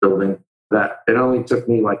Kitchen building, that it only took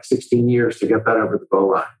me like 16 years to get that over the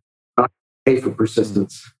goal line. I pay for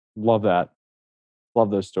persistence. Love that.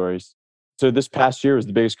 Love those stories. So this past year was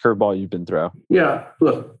the biggest curveball you've been through. Yeah,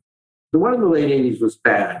 look, the one in the late 80s was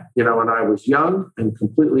bad. When I was young and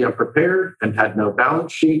completely unprepared and had no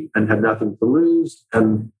balance sheet and had nothing to lose.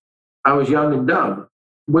 And I was young and dumb.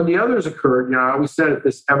 When the others occurred, I always said, if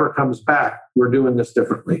this ever comes back, we're doing this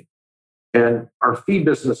differently. And our fee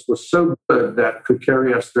business was so good that could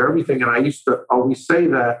carry us through everything. And I used to always say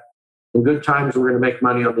that in good times, we're going to make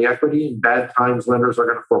money on the equity. In bad times, lenders are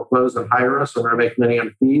going to foreclose and hire us. And we're going to make money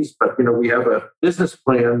on fees. But, we have a business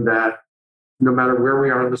plan that no matter where we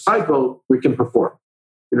are in the cycle, we can perform.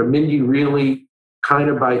 Mindy really kind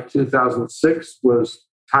of by 2006 was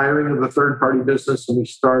tiring of the third-party business. And we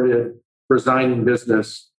started resigning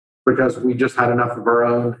business because we just had enough of our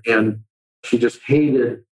own. And she just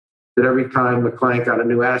hated that every time the client got a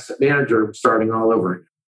new asset manager, it was starting all over again.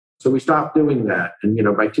 So we stopped doing that. And,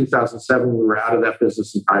 by 2007, we were out of that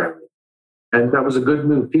business entirely. And that was a good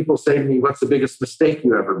move. People say to me, what's the biggest mistake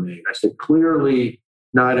you ever made? I said, clearly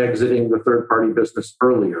not exiting the third-party business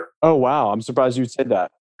earlier. Oh, wow. I'm surprised you said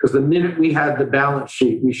that. Because the minute we had the balance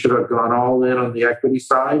sheet, we should have gone all in on the equity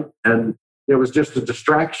side. And it was just a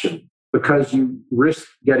distraction because you risk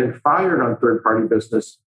getting fired on third-party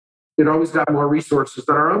business. It always got more resources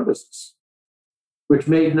than our own business, which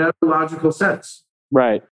made no logical sense.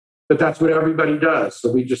 Right. But that's what everybody does.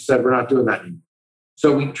 So we just said, we're not doing that anymore.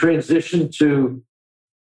 So we transitioned to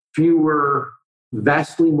fewer,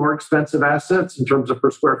 vastly more expensive assets in terms of per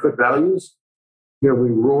square foot values. We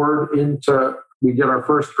we did our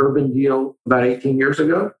first urban deal about 18 years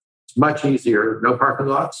ago. It's much easier. No parking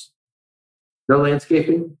lots, no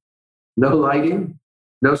landscaping, no lighting,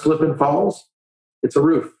 no slip and falls. It's a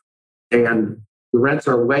roof. And the rents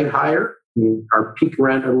are way higher. Our peak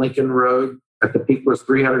rent on Lincoln Road at the peak was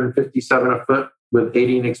 $357 a foot with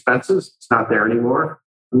 80 in expenses. It's not there anymore.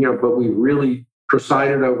 But we really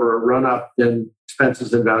presided over a run up in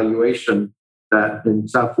expenses and valuation that in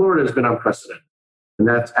South Florida has been unprecedented. And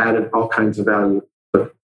that's added all kinds of value.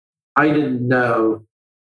 But I didn't know.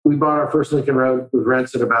 We bought our first Lincoln Road with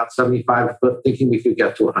rents at about 75 a foot, thinking we could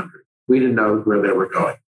get to 100. We didn't know where they were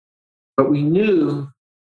going. But we knew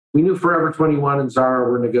Forever 21 and Zara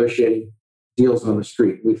were negotiating deals on the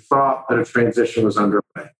street. We thought that a transition was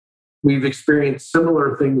underway. We've experienced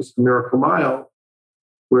similar things in Miracle Mile,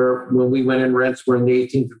 where when we went in, rents were in the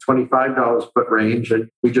 $18 to $25 a foot range, and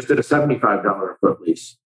we just did a $75 a foot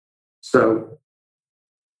lease. So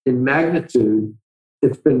in magnitude,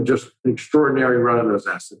 it's been just an extraordinary run of those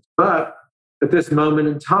assets. But at this moment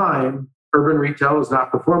in time, urban retail has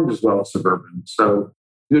not performed as well as suburban. So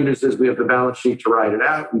the good news is we have the balance sheet to ride it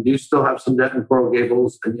out. We do still have some debt in Coral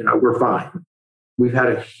Gables, and we're fine. We've had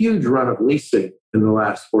a huge run of leasing in the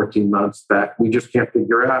last 14 months that we just can't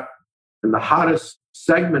figure out. And the hottest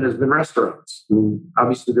segment has been restaurants.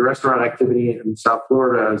 Obviously, the restaurant activity in South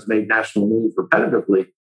Florida has made national news repetitively.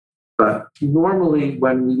 But normally,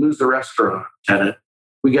 when we lose a restaurant tenant,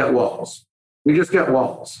 we get walls. We just get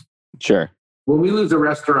walls. Sure. When we lose a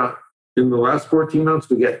restaurant in the last 14 months,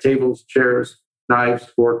 we get tables, chairs, knives,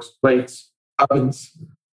 forks, plates, ovens,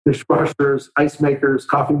 dishwashers, ice makers,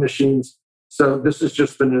 coffee machines. So this has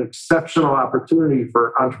just been an exceptional opportunity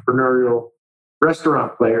for entrepreneurial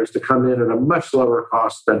restaurant players to come in at a much lower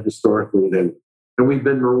cost than historically they would. And we've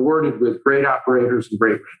been rewarded with great operators and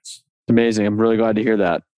great rents. Amazing. I'm really glad to hear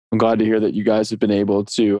that. I'm glad to hear that you guys have been able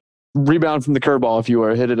to rebound from the curveball, if you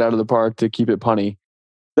were, hit it out of the park to keep it punny.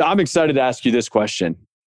 I'm excited to ask you this question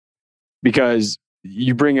because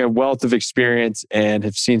you bring a wealth of experience and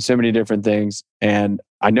have seen so many different things. And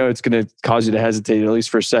I know it's going to cause you to hesitate at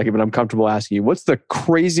least for a second, but I'm comfortable asking you, what's the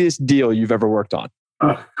craziest deal you've ever worked on?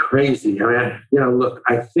 Oh, crazy. I mean, look,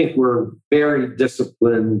 I think we're very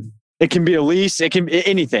disciplined. It can be a lease. It can be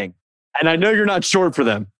anything. And I know you're not short for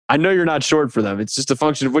them. It's just a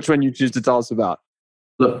function of which one you choose to tell us about.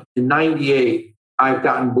 Look, in 98, I've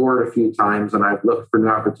gotten bored a few times and I've looked for new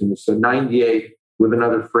opportunities. So 98, with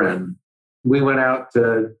another friend, we went out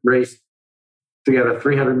to raise together a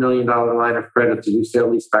 $300 million line of credit to do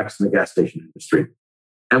sale-leasebacks in the gas station industry.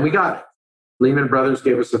 And we got it. Lehman Brothers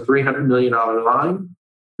gave us a $300 million line.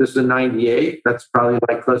 This is in 98. That's probably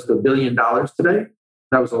like close to $1 billion today.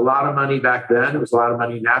 That was a lot of money back then. It was a lot of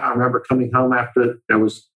money now. I remember coming home after there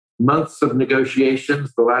was months of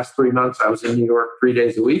negotiations. The last 3 months, I was in New York 3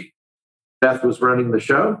 days a week. Beth was running the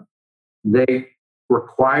show. They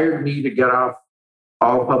required me to get off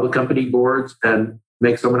all public company boards and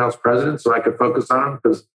make someone else president so I could focus on them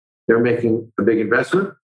because they're making a big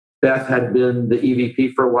investment. Beth had been the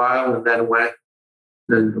EVP for a while and then went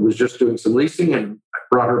and was just doing some leasing, and I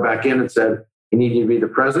brought her back in and said, you need to be the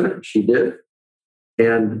president. She did.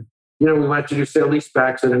 And, we went to do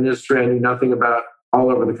sale-leasebacks in an industry I knew nothing about all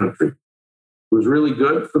over the country. It was really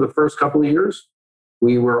good for the first couple of years.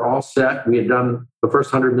 We were all set. We had done the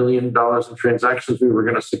first $100 million in transactions. We were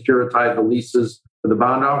going to securitize the leases for the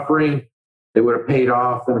bond offering. They would have paid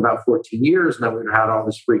off in about 14 years, and then we would have had all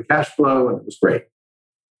this free cash flow, and it was great.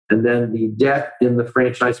 And then the debt in the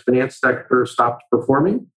franchise finance sector stopped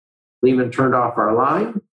performing. Lehman turned off our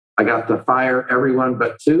line. I got to fire everyone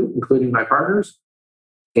but two, including my partners.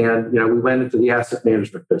 And we went into the asset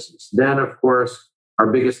management business. Then, of course, our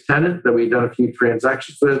biggest tenant that we'd done a few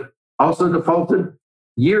transactions with also defaulted.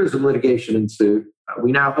 Years of litigation ensued.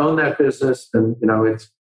 We now own that business, and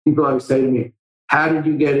it's people always say to me, "How did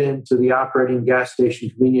you get into the operating gas station,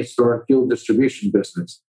 convenience store, and fuel distribution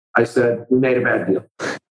business?" I said, "We made a bad deal."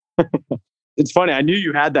 It's funny. I knew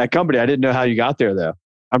you had that company. I didn't know how you got there, though.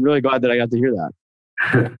 I'm really glad that I got to hear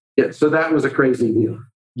that. Yeah, so that was a crazy deal.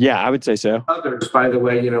 Yeah, I would say so. Others, by the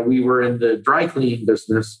way, we were in the dry cleaning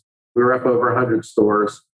business. We were up over 100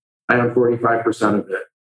 stores. I owned 45% of it.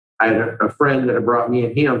 I had a friend that had brought me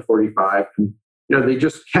in. He owned 45. And, they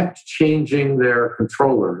just kept changing their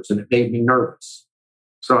controllers, and it made me nervous.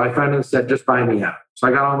 So I finally said, just buy me out. So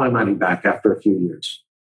I got all my money back after a few years.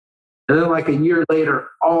 And then like a year later,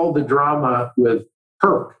 all the drama with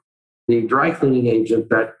Herc, the dry cleaning agent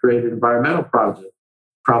that created environmental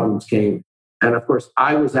problems came. And of course,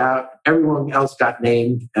 I was out. Everyone else got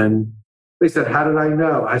named. And they said, how did I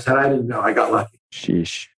know? I said, I didn't know. I got lucky.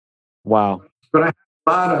 Sheesh. Wow. But I had a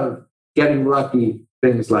lot of getting lucky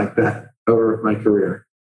things like that over my career.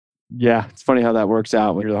 Yeah. It's funny how that works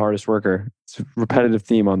out when you're the hardest worker. It's a repetitive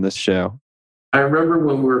theme on this show. I remember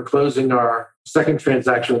when we were closing our second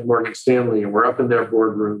transaction with Morgan Stanley, and we're up in their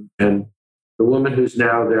boardroom, and the woman who's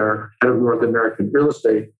now their head of North American real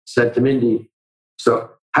estate said to Mindy,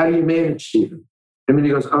 so how do you manage Stephen? And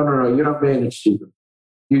Mindy goes, oh, no, you don't manage Stephen.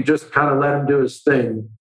 You just kind of let him do his thing.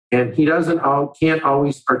 And he can't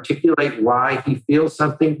always articulate why he feels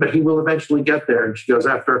something, but he will eventually get there. And she goes,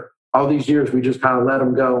 after all these years, we just kind of let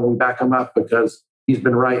him go and we back him up because he's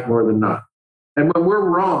been right more than not. And when we're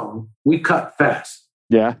wrong, we cut fast.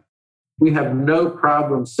 Yeah. We have no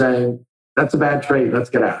problem saying, that's a bad trade, let's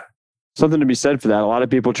get out. Something to be said for that. A lot of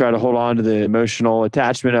people try to hold on to the emotional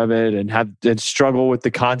attachment of it and struggle with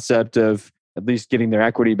the concept of at least getting their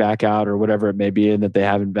equity back out or whatever it may be and that they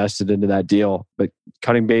have invested into that deal. But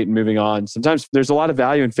cutting bait and moving on. Sometimes there's a lot of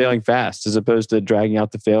value in failing fast as opposed to dragging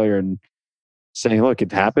out the failure and saying, look,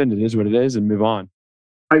 it happened, it is what it is, and move on.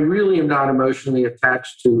 I really am not emotionally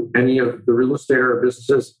attached to any of the real estate or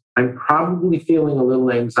businesses. I'm probably feeling a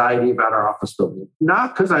little anxiety about our office building.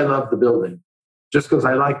 Not because I love the building, just because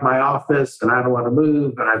I like my office and I don't want to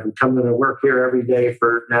move. And I've been coming to work here every day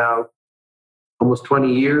for now almost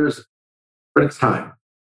 20 years. But it's time.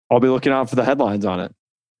 I'll be looking out for the headlines on it.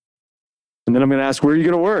 And then I'm going to ask, where are you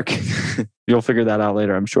going to work? You'll figure that out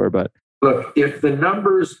later, I'm sure. But look, if the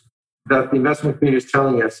numbers that the investment community is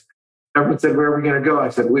telling us, everyone said, where are we going to go? I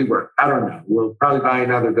said, WeWork. I don't know. We'll probably buy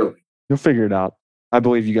another building. You'll figure it out. I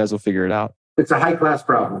believe you guys will figure it out. It's a high-class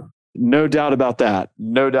problem. No doubt about that.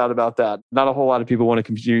 No doubt about that. Not a whole lot of people want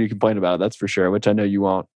to hear you complain about it, that's for sure, which I know you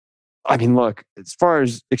won't. I mean, look, as far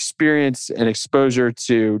as experience and exposure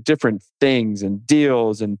to different things and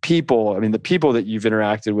deals and people, I mean, the people that you've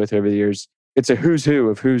interacted with over the years, it's a who's who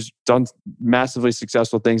of who's done massively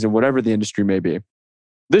successful things in whatever the industry may be.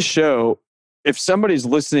 This show, if somebody's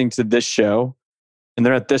listening to this show and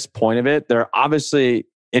they're at this point of it, they're obviously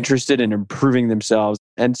interested in improving themselves.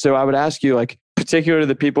 And so I would ask you, like, particularly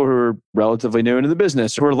the people who are relatively new into the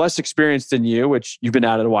business, who are less experienced than you, which you've been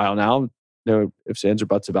at it a while now. No ifs, ands, or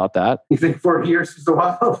buts about that. You think 40 years is a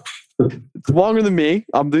while? It's longer than me.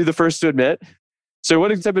 I'll be the first to admit. So what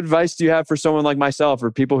type of advice do you have for someone like myself or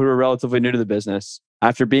people who are relatively new to the business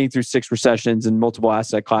after being through 6 recessions and multiple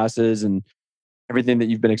asset classes and everything that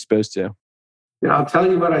you've been exposed to? I'll tell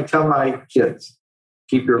you what I tell my kids.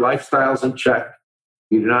 Keep your lifestyles in check.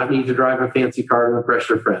 You do not need to drive a fancy car to impress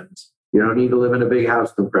your friends. You don't need to live in a big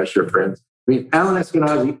house to impress your friends. I mean, Alan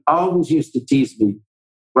Eskenazi always used to tease me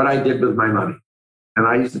what I did with my money. And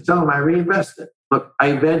I used to tell him I reinvested. Look,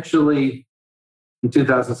 I eventually, in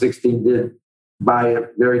 2016, did buy a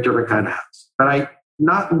very different kind of house. But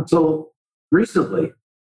not until recently.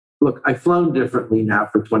 Look, I've flown differently now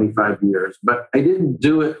for 25 years, but I didn't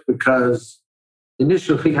do it because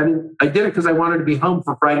initially I did it because I wanted to be home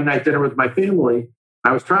for Friday night dinner with my family.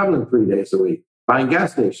 I was traveling 3 days a week, buying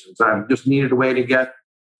gas stations. I just needed a way to get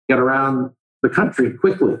around the country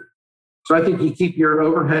quickly. So I think you keep your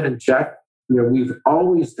overhead in check. We've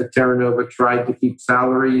always at Terra Nova tried to keep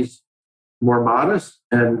salaries more modest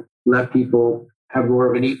and let people have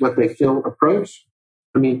more of an eat what they feel approach.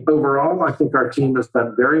 I mean, overall, I think our team has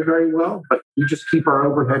done very, very well, but you just keep our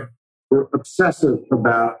overhead. We're obsessive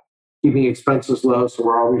about keeping expenses low, so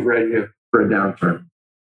we're always ready for a downturn.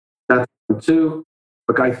 That's number 2.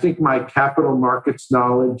 Look, I think my capital markets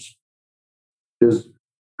knowledge is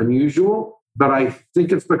unusual, but I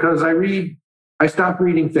think it's because I stopped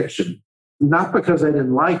reading fiction. Not because I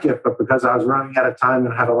didn't like it, but because I was running out of time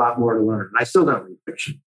and had a lot more to learn. And I still don't read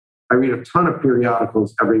fiction. I read a ton of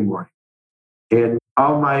periodicals every morning. And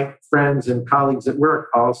all my friends and colleagues at work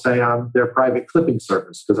all say I'm their private clipping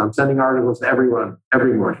service because I'm sending articles to everyone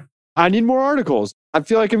every morning. I need more articles. I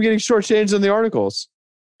feel like I'm getting shortchanged on the articles.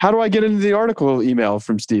 How do I get into the article email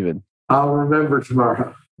from Stephen? I'll remember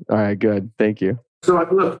tomorrow. All right, good. Thank you. So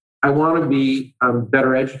look, I want to be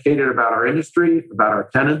better educated about our industry, about our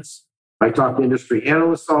tenants. I talk to industry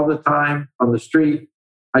analysts all the time on the street.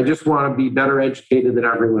 I just want to be better educated than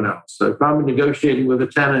everyone else. So if I'm negotiating with a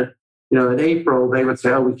tenant, in April, they would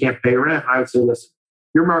say, oh, we can't pay rent. I would say, listen,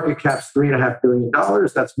 your market cap's $3.5 billion.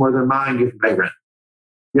 That's more than mine. You can pay rent.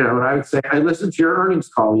 And I would say, I listened to your earnings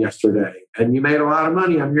call yesterday and you made a lot of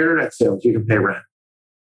money on your internet sales. You can pay rent.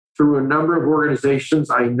 Through a number of organizations,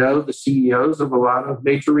 I know the CEOs of a lot of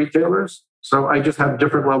major retailers. So I just have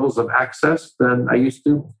different levels of access than I used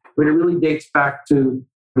to. But it really dates back to,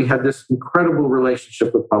 we had this incredible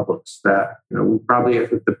relationship with Publix that, we probably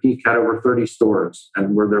at the peak had over 30 stores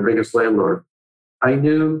and we're their biggest landlord. I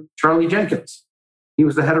knew Charlie Jenkins. He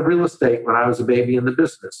was the head of real estate when I was a baby in the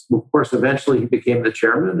business. Of course, eventually he became the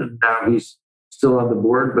chairman and now he's still on the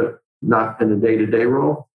board, but not in a day-to-day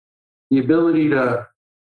role. The ability to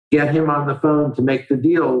get him on the phone to make the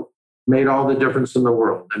deal made all the difference in the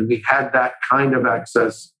world. And we had that kind of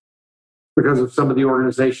access because of some of the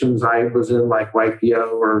organizations I was in, like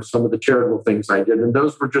YPO, or some of the charitable things I did. And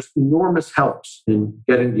those were just enormous helps in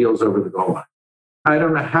getting deals over the goal line. I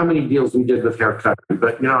don't know how many deals we did with Haircut,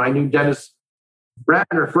 but I knew Dennis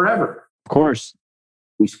Ratner forever. Of course.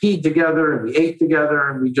 We skied together and we ate together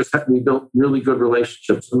and we built really good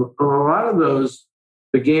relationships. And a lot of those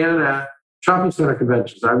began at shopping center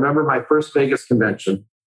conventions. I remember my first Vegas convention.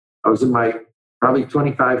 I was in my probably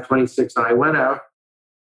 25, 26, and I went out.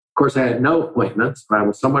 Of course, I had no appointments, and I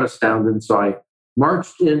was somewhat astounded. So I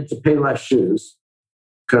marched in to pay less shoes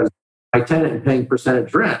because my tenant and paying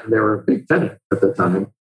percentage rent. They were a big tenant at the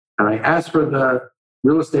time. And I asked for the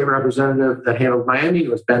real estate representative that handled Miami.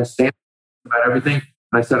 It was Ben Stanley, about everything.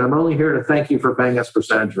 And I said, I'm only here to thank you for paying us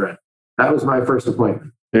percentage rent. That was my first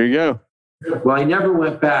appointment. There you go. Well, I never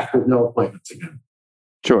went back with no appointments again.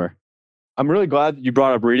 Sure. I'm really glad that you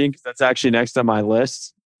brought up reading because that's actually next on my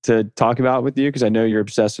list to talk about with you because I know you're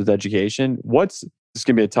obsessed with education. This is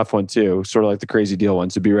going to be a tough one too, sort of like the crazy deal one,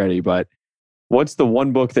 so be ready. But what's the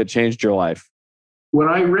one book that changed your life? When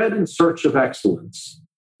I read In Search of Excellence,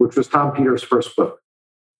 which was Tom Peters' first book,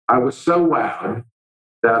 I was so wowed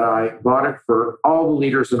that I bought it for all the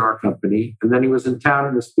leaders in our company. And then he was in town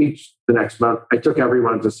in a speech the next month. I took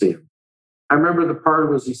everyone to see him. I remember the part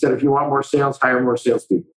was he said, if you want more sales, hire more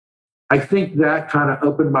salespeople. I think that kind of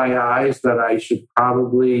opened my eyes that I should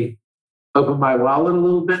probably open my wallet a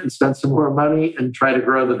little bit and spend some more money and try to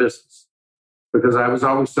grow the business. because I was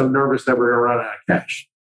always so nervous that we were going to run out of cash.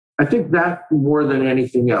 I think that more than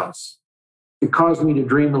anything else, it caused me to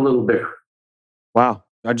dream a little bigger. Wow.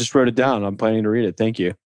 I just wrote it down. I'm planning to read it. Thank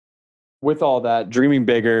you. With all that, dreaming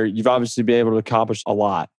bigger, you've obviously been able to accomplish a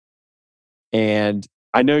lot. And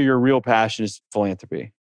I know your real passion is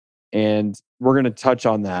philanthropy. And we're going to touch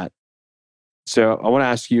on that. So I want to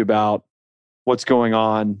ask you about what's going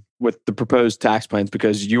on with the proposed tax plans,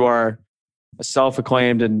 because you are a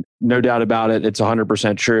self-acclaimed, and no doubt about it, it's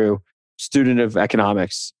 100% true, student of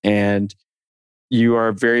economics. And you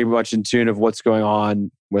are very much in tune of what's going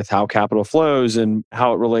on with how capital flows and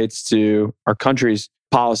how it relates to our country's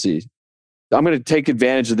policies. I'm going to take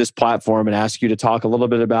advantage of this platform and ask you to talk a little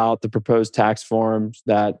bit about the proposed tax reforms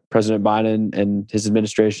that President Biden and his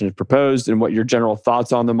administration have proposed and what your general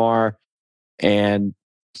thoughts on them are, and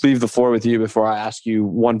leave the floor with you before I ask you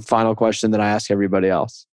one final question that I ask everybody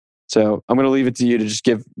else. So I'm going to leave it to you to just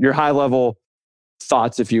give your high level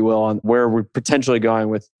thoughts, if you will, on where we're potentially going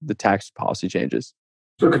with the tax policy changes.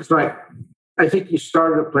 Look, it's right. I think you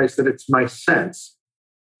started a place that it's my sense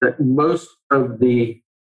that most of the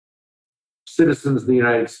citizens of the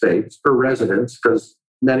United States, or residents, because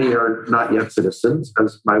many are not yet citizens,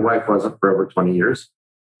 as my wife wasn't for over 20 years,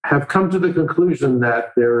 have come to the conclusion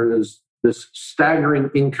that there is this staggering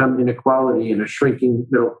income inequality and a shrinking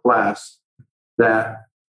middle class that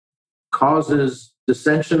causes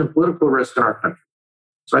dissension and political risk in our country.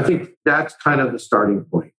 So I think that's kind of the starting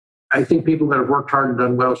point. I think people that have worked hard and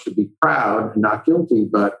done well should be proud and not guilty,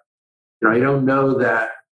 but I don't know that.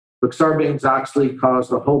 Look, Sarbanes-Oxley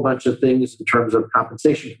caused a whole bunch of things in terms of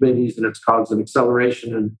compensation committees, and it's caused an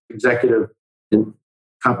acceleration in executive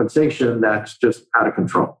compensation that's just out of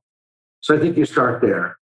control. So I think you start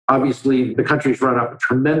there. Obviously, the country's run up a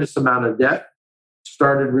tremendous amount of debt.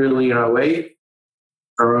 Started really in 2008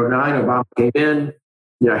 or 2009. Obama came in,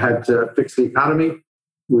 had to fix the economy.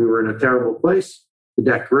 We were in a terrible place. The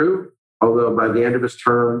debt grew, although by the end of his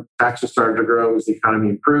term, taxes started to grow as the economy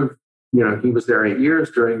improved. He was there 8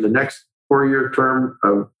 years. During the next 4-year term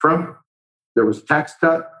of Trump, there was a tax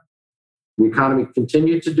cut. The economy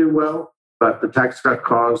continued to do well, but the tax cut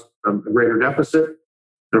caused a greater deficit.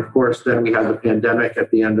 And of course, then we had the pandemic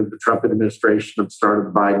at the end of the Trump administration and the start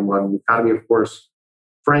of the Biden one. The economy, of course,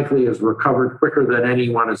 frankly, has recovered quicker than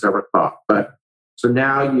anyone has ever thought. But so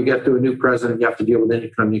now you get to a new president, you have to deal with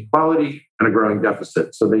income inequality and a growing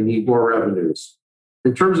deficit. So they need more revenues.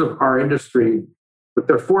 In terms of our industry, but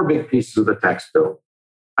there are 4 big pieces of the tax bill.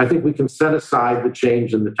 I think we can set aside the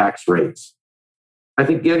change in the tax rates. I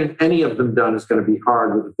think getting any of them done is going to be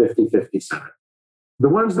hard with a 50-50 Senate. The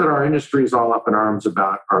ones that our industry is all up in arms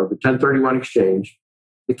about are the 1031 exchange,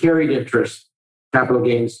 the carried interest, capital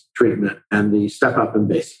gains treatment, and the step up in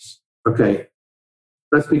basis. Okay,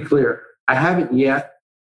 let's be clear. I haven't yet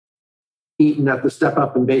eaten at the step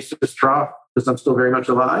up in basis trough because I'm still very much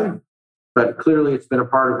alive, but clearly it's been a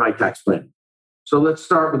part of my tax plan. So let's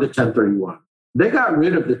start with the 1031. They got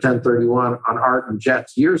rid of the 1031 on art and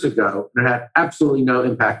jets years ago, and it had absolutely no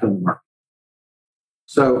impact on the market.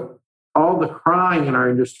 So all the crying in our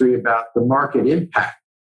industry about the market impact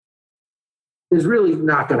is really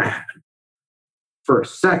not going to happen. For a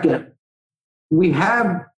second, we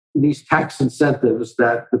have these tax incentives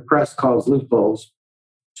that the press calls loopholes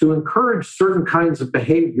to encourage certain kinds of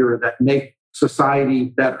behavior that make society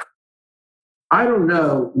better. I don't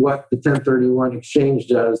know what the 1031 exchange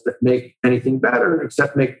does that make anything better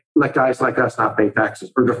except let guys like us not pay taxes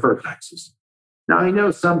or defer taxes. Now, I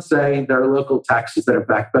know some say there are local taxes that are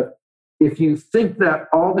back, but if you think that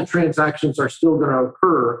all the transactions are still going to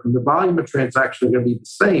occur and the volume of transactions are going to be the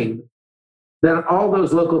same, then all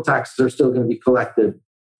those local taxes are still going to be collected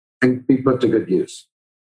and be put to good use.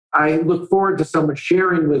 I look forward to someone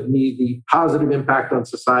sharing with me the positive impact on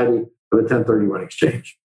society of a 1031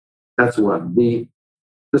 exchange. That's one. The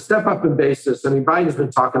step up in basis, Biden's been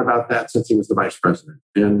talking about that since he was the vice president.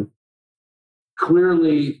 And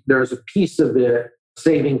clearly there's a piece of it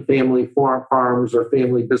saving family farms or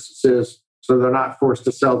family businesses so they're not forced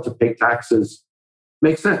to sell to pay taxes.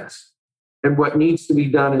 Makes sense. And what needs to be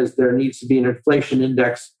done is there needs to be an inflation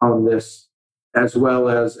index on this, as well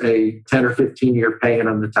as a 10 or 15-year pay-in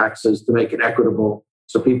on the taxes to make it equitable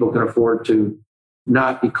so people can afford to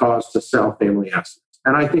not be caused to sell family assets.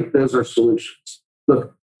 And I think those are solutions.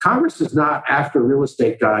 Look, Congress is not after real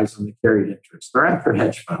estate guys on the carried interest. They're after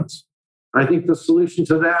hedge funds. And I think the solution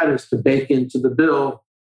to that is to bake into the bill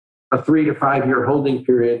a 3 to 5 year holding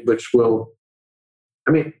period, which will,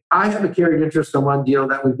 I have a carried interest on one deal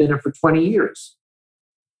that we've been in for 20 years.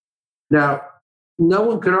 Now, no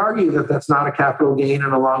one could argue that that's not a capital gain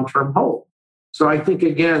and a long-term hold. So I think,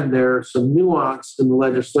 again, there's some nuance in the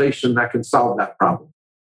legislation that can solve that problem.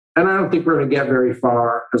 And I don't think we're going to get very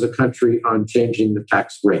far as a country on changing the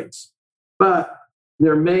tax rates. But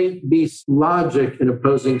there may be logic in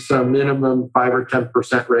imposing some minimum 5 or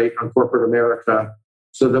 10% rate on corporate America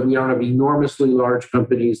so that we don't have enormously large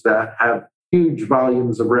companies that have huge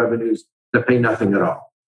volumes of revenues that pay nothing at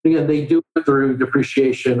all. Again, they do it through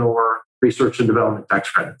depreciation or research and development tax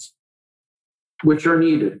credits, which are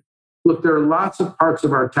needed. Look, there are lots of parts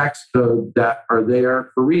of our tax code that are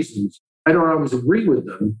there for reasons. I don't always agree with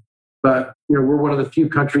them, but we're one of the few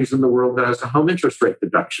countries in the world that has a home interest rate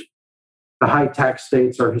deduction. The high tax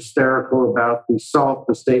states are hysterical about the SALT,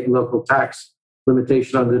 the state and local tax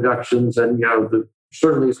limitation on deductions, and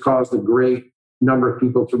certainly has caused a great number of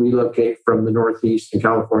people to relocate from the Northeast and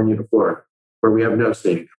California to Florida, where we have no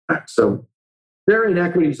state income tax. So there are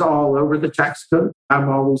inequities all over the tax code. I'm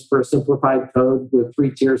always for a simplified code with 3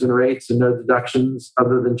 tiers and rates and no deductions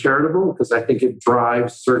other than charitable, because I think it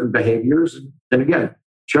drives certain behaviors. And again,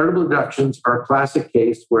 charitable deductions are a classic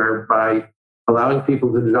case where by allowing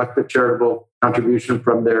people to deduct the charitable contribution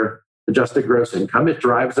from their adjusted gross income, it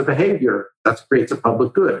drives a behavior that creates a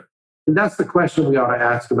public good. And that's the question we ought to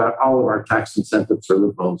ask about all of our tax incentives or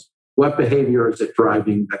loopholes. What behavior is it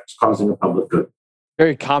driving that's causing a public good?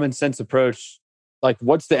 Very common sense approach. Like,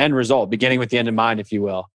 what's the end result? Beginning with the end in mind, if you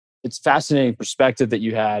will. It's fascinating perspective that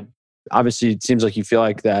you had. Obviously, it seems like you feel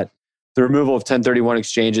like that the removal of 1031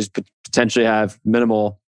 exchanges potentially have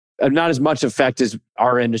minimal, not as much effect as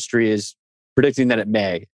our industry is predicting that it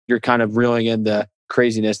may. You're kind of reeling in the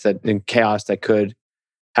craziness and chaos that could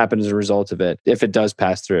happen as a result of it, if it does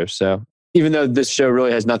pass through. So even though this show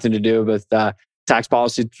really has nothing to do with tax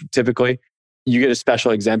policy, typically, you get a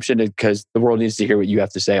special exemption because the world needs to hear what you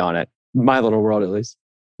have to say on it. My little world, at least.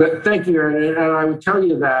 But thank you, Aaron. And I would tell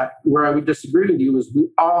you that where I would disagree with you is we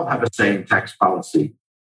all have the same tax policy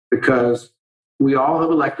because we all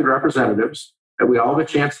have elected representatives, and we all have a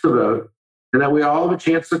chance to vote, and that we all have a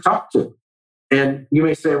chance to talk to. And you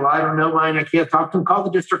may say, well, I don't know mine. I can't talk to them. Call the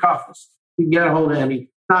district office. You can get a hold of any.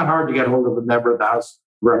 Not hard to get a hold of a member of the House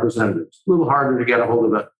of Representatives. A little harder to get a hold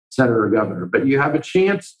of a senator or governor. But you have a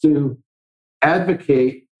chance to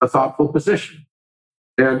advocate a thoughtful position.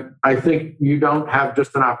 And I think you don't have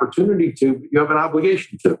just an opportunity to, but you have an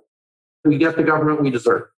obligation to. We get the government we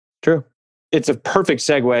deserve. True. It's a perfect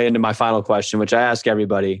segue into my final question, which I ask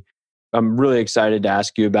everybody. I'm really excited to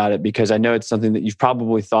ask you about it because I know it's something that you've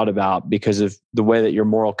probably thought about because of the way that your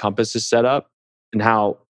moral compass is set up and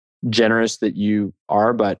how generous that you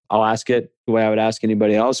are. But I'll ask it the way I would ask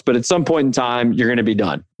anybody else. But at some point in time, you're going to be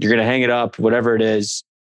done. You're going to hang it up, whatever it is.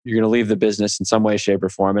 You're going to leave the business in some way, shape, or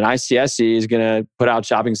form. And ICSC is going to put out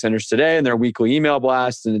shopping centers today in their weekly email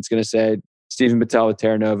blast. And it's going to say, Stephen Battelle with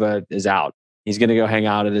Terra Nova is out. He's going to go hang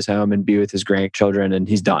out at his home and be with his grandchildren, and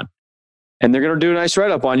he's done. And they're going to do a nice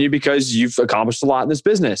write-up on you because you've accomplished a lot in this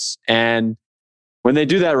business. And when they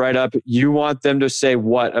do that write-up, you want them to say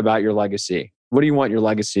what about your legacy? What do you want your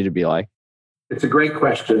legacy to be like? It's a great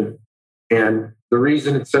question. And the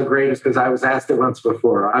reason it's so great is because I was asked it once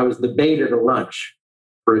before. I was debated at a lunch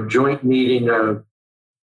for a joint meeting of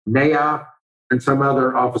NAIOP and some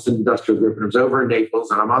other office and industrial group. And it was over in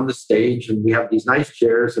Naples, and I'm on the stage, and we have these nice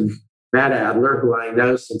chairs. And Matt Adler, who I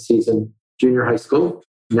know since he's in junior high school,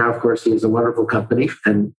 now, of course, he has a wonderful company.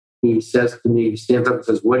 And he says to me, he stands up and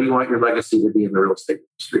says, what do you want your legacy to be in the real estate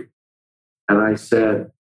industry? And I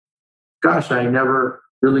said, gosh, I never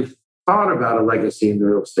really thought about a legacy in the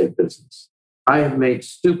real estate business. I have made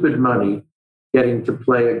stupid money getting to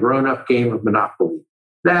play a grown-up game of Monopoly.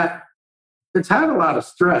 That it's had a lot of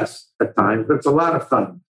stress at times, but it's a lot of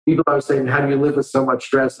fun. People are saying, how do you live with so much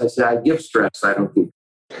stress? I say, I give stress, I don't keep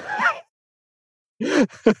it.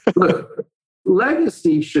 Look,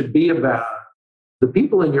 legacy should be about the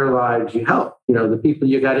people in your lives you help, the people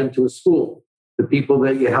you got into a school, the people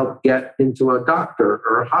that you helped get into a doctor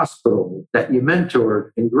or a hospital, that you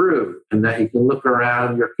mentored and grew, and that you can look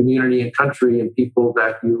around your community and country and people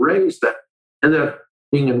that you raised that ended up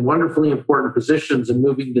being in wonderfully important positions and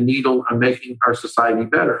moving the needle on making our society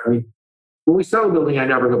better. I mean, when we sell a building, I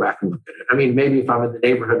never go back and look at it. I mean, maybe if I'm in the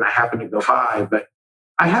neighborhood and I happen to go by, but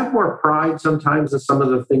I have more pride sometimes in some of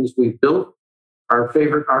the things we've built. Our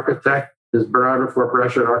favorite architect is Bernardo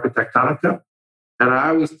Forprescia at Arquitectonica. And I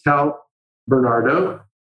always tell Bernardo,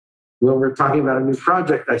 when we're talking about a new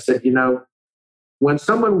project, I said, when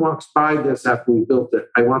someone walks by this after we built it,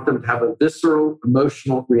 I want them to have a visceral,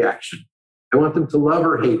 emotional reaction. I want them to love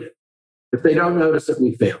or hate it. If they don't notice it,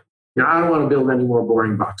 we fail. I don't want to build any more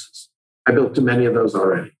boring boxes. I built too many of those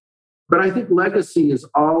already. But I think legacy is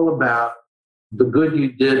all about the good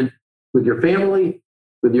you did with your family,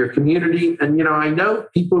 with your community. And, I know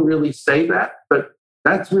people really say that, but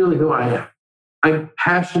that's really who I am. I'm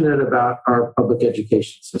passionate about our public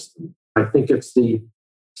education system. I think it's the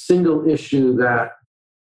single issue that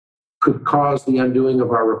could cause the undoing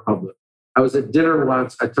of our republic. I was at dinner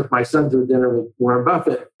once. I took my son to a dinner with Warren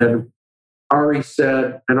Buffett, and Ari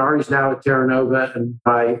said, and Ari's now at Terra Nova and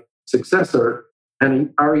my successor,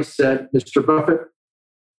 and Ari said, Mr. Buffett,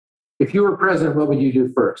 if you were president, what would you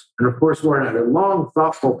do first? And of course, Warren had a long,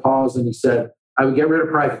 thoughtful pause, and he said, I would get rid of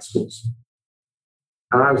private schools.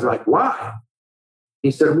 And I was like, why? He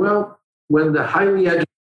said, well, when the highly educated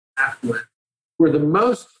affluent were the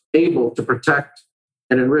most able to protect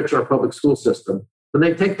and enrich our public school system, when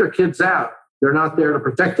they take their kids out, they're not there to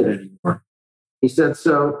protect it anymore. He said,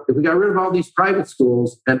 so if we got rid of all these private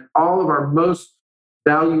schools and all of our most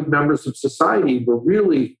valued members of society were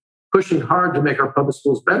really pushing hard to make our public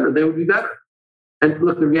schools better, they would be better. And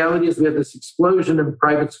look, the reality is we had this explosion in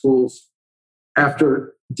private schools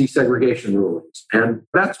after desegregation rulings. And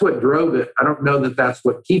that's what drove it. I don't know that that's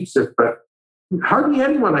what keeps it, but hardly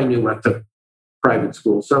anyone I knew went to private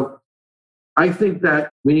school. So I think that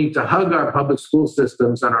we need to hug our public school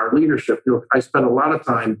systems and our leadership. I spent a lot of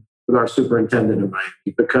time with our superintendent in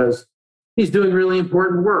Miami because he's doing really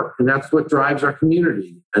important work, and that's what drives our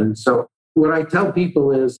community. And so what I tell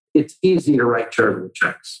people is it's easy to write charitable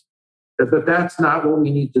checks, but that's not what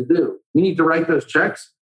we need to do. We need to write those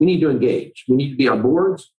checks. We need to engage. We need to be on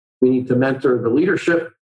boards. We need to mentor the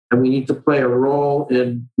leadership, and we need to play a role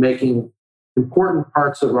in making important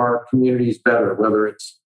parts of our communities better, whether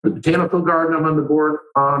it's the botanical garden I'm on the board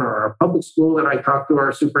on, or our public school that I talk to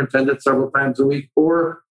our superintendent several times a week,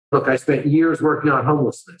 or look, I spent years working on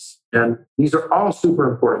homelessness, and these are all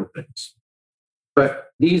super important things. But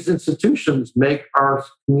these institutions make our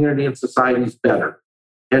community and societies better.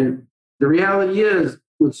 And the reality is,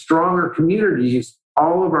 with stronger communities,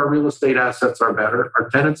 all of our real estate assets are better. Our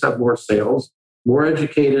tenants have more sales, more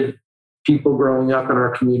educated people growing up in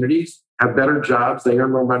our communities have better jobs, they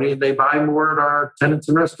earn more money, and they buy more at our tenants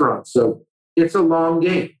and restaurants. So it's a long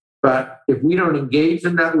game. But if we don't engage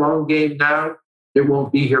in that long game now, it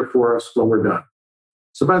won't be here for us when we're done.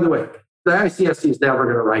 So by the way, the ICSC is never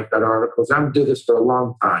going to write that article. I'm going to do this for a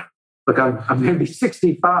long time. Look, I'm going to be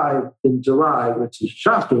 65 in July, which is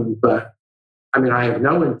shocking, but I have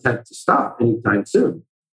no intent to stop anytime soon.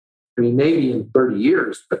 Maybe in 30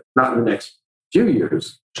 years, but not in the next few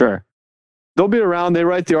years. Sure. They'll be around. They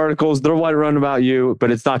write the articles. They'll write about you,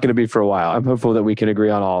 but it's not going to be for a while. I'm hopeful that we can agree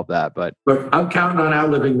on all of that. But I'm counting on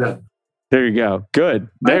outliving them. There you go. Good.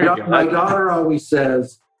 There you go. My daughter always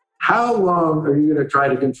says, how long are you going to try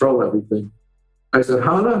to control everything? I said,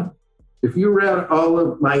 Hannah, if you read all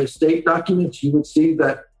of my estate documents, you would see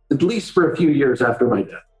that at least for a few years after my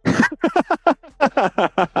death.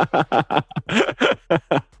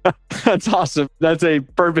 That's awesome. That's a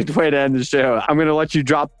perfect way to end the show. I'm going to let you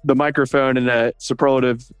drop the microphone in a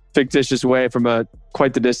superlative, fictitious way from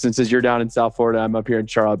quite the distance, as you're down in South Florida. I'm up here in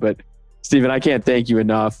Charlotte. But Stephen, I can't thank you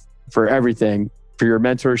enough for everything, for your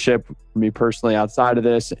mentorship, for me personally outside of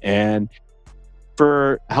this, and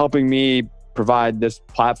for helping me provide this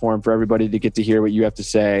platform for everybody to get to hear what you have to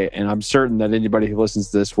say. And I'm certain that anybody who listens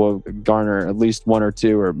to this will garner at least one or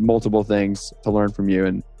two or multiple things to learn from you.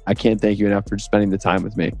 And I can't thank you enough for spending the time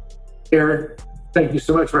with me. Aaron, thank you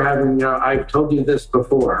so much for having me. I've told you this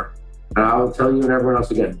before, and I'll tell you and everyone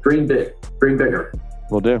else again. Dream big, dream bigger.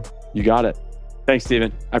 Will do. You got it. Thanks,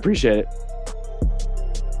 Stephen. I appreciate it.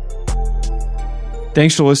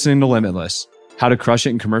 Thanks for listening to Limitless, How to Crush It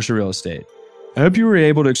in Commercial Real Estate. I hope you were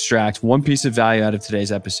able to extract one piece of value out of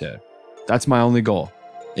today's episode. That's my only goal.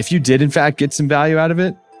 If you did, in fact, get some value out of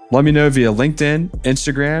it, let me know via LinkedIn,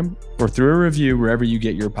 Instagram, or through a review wherever you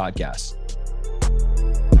get your podcasts.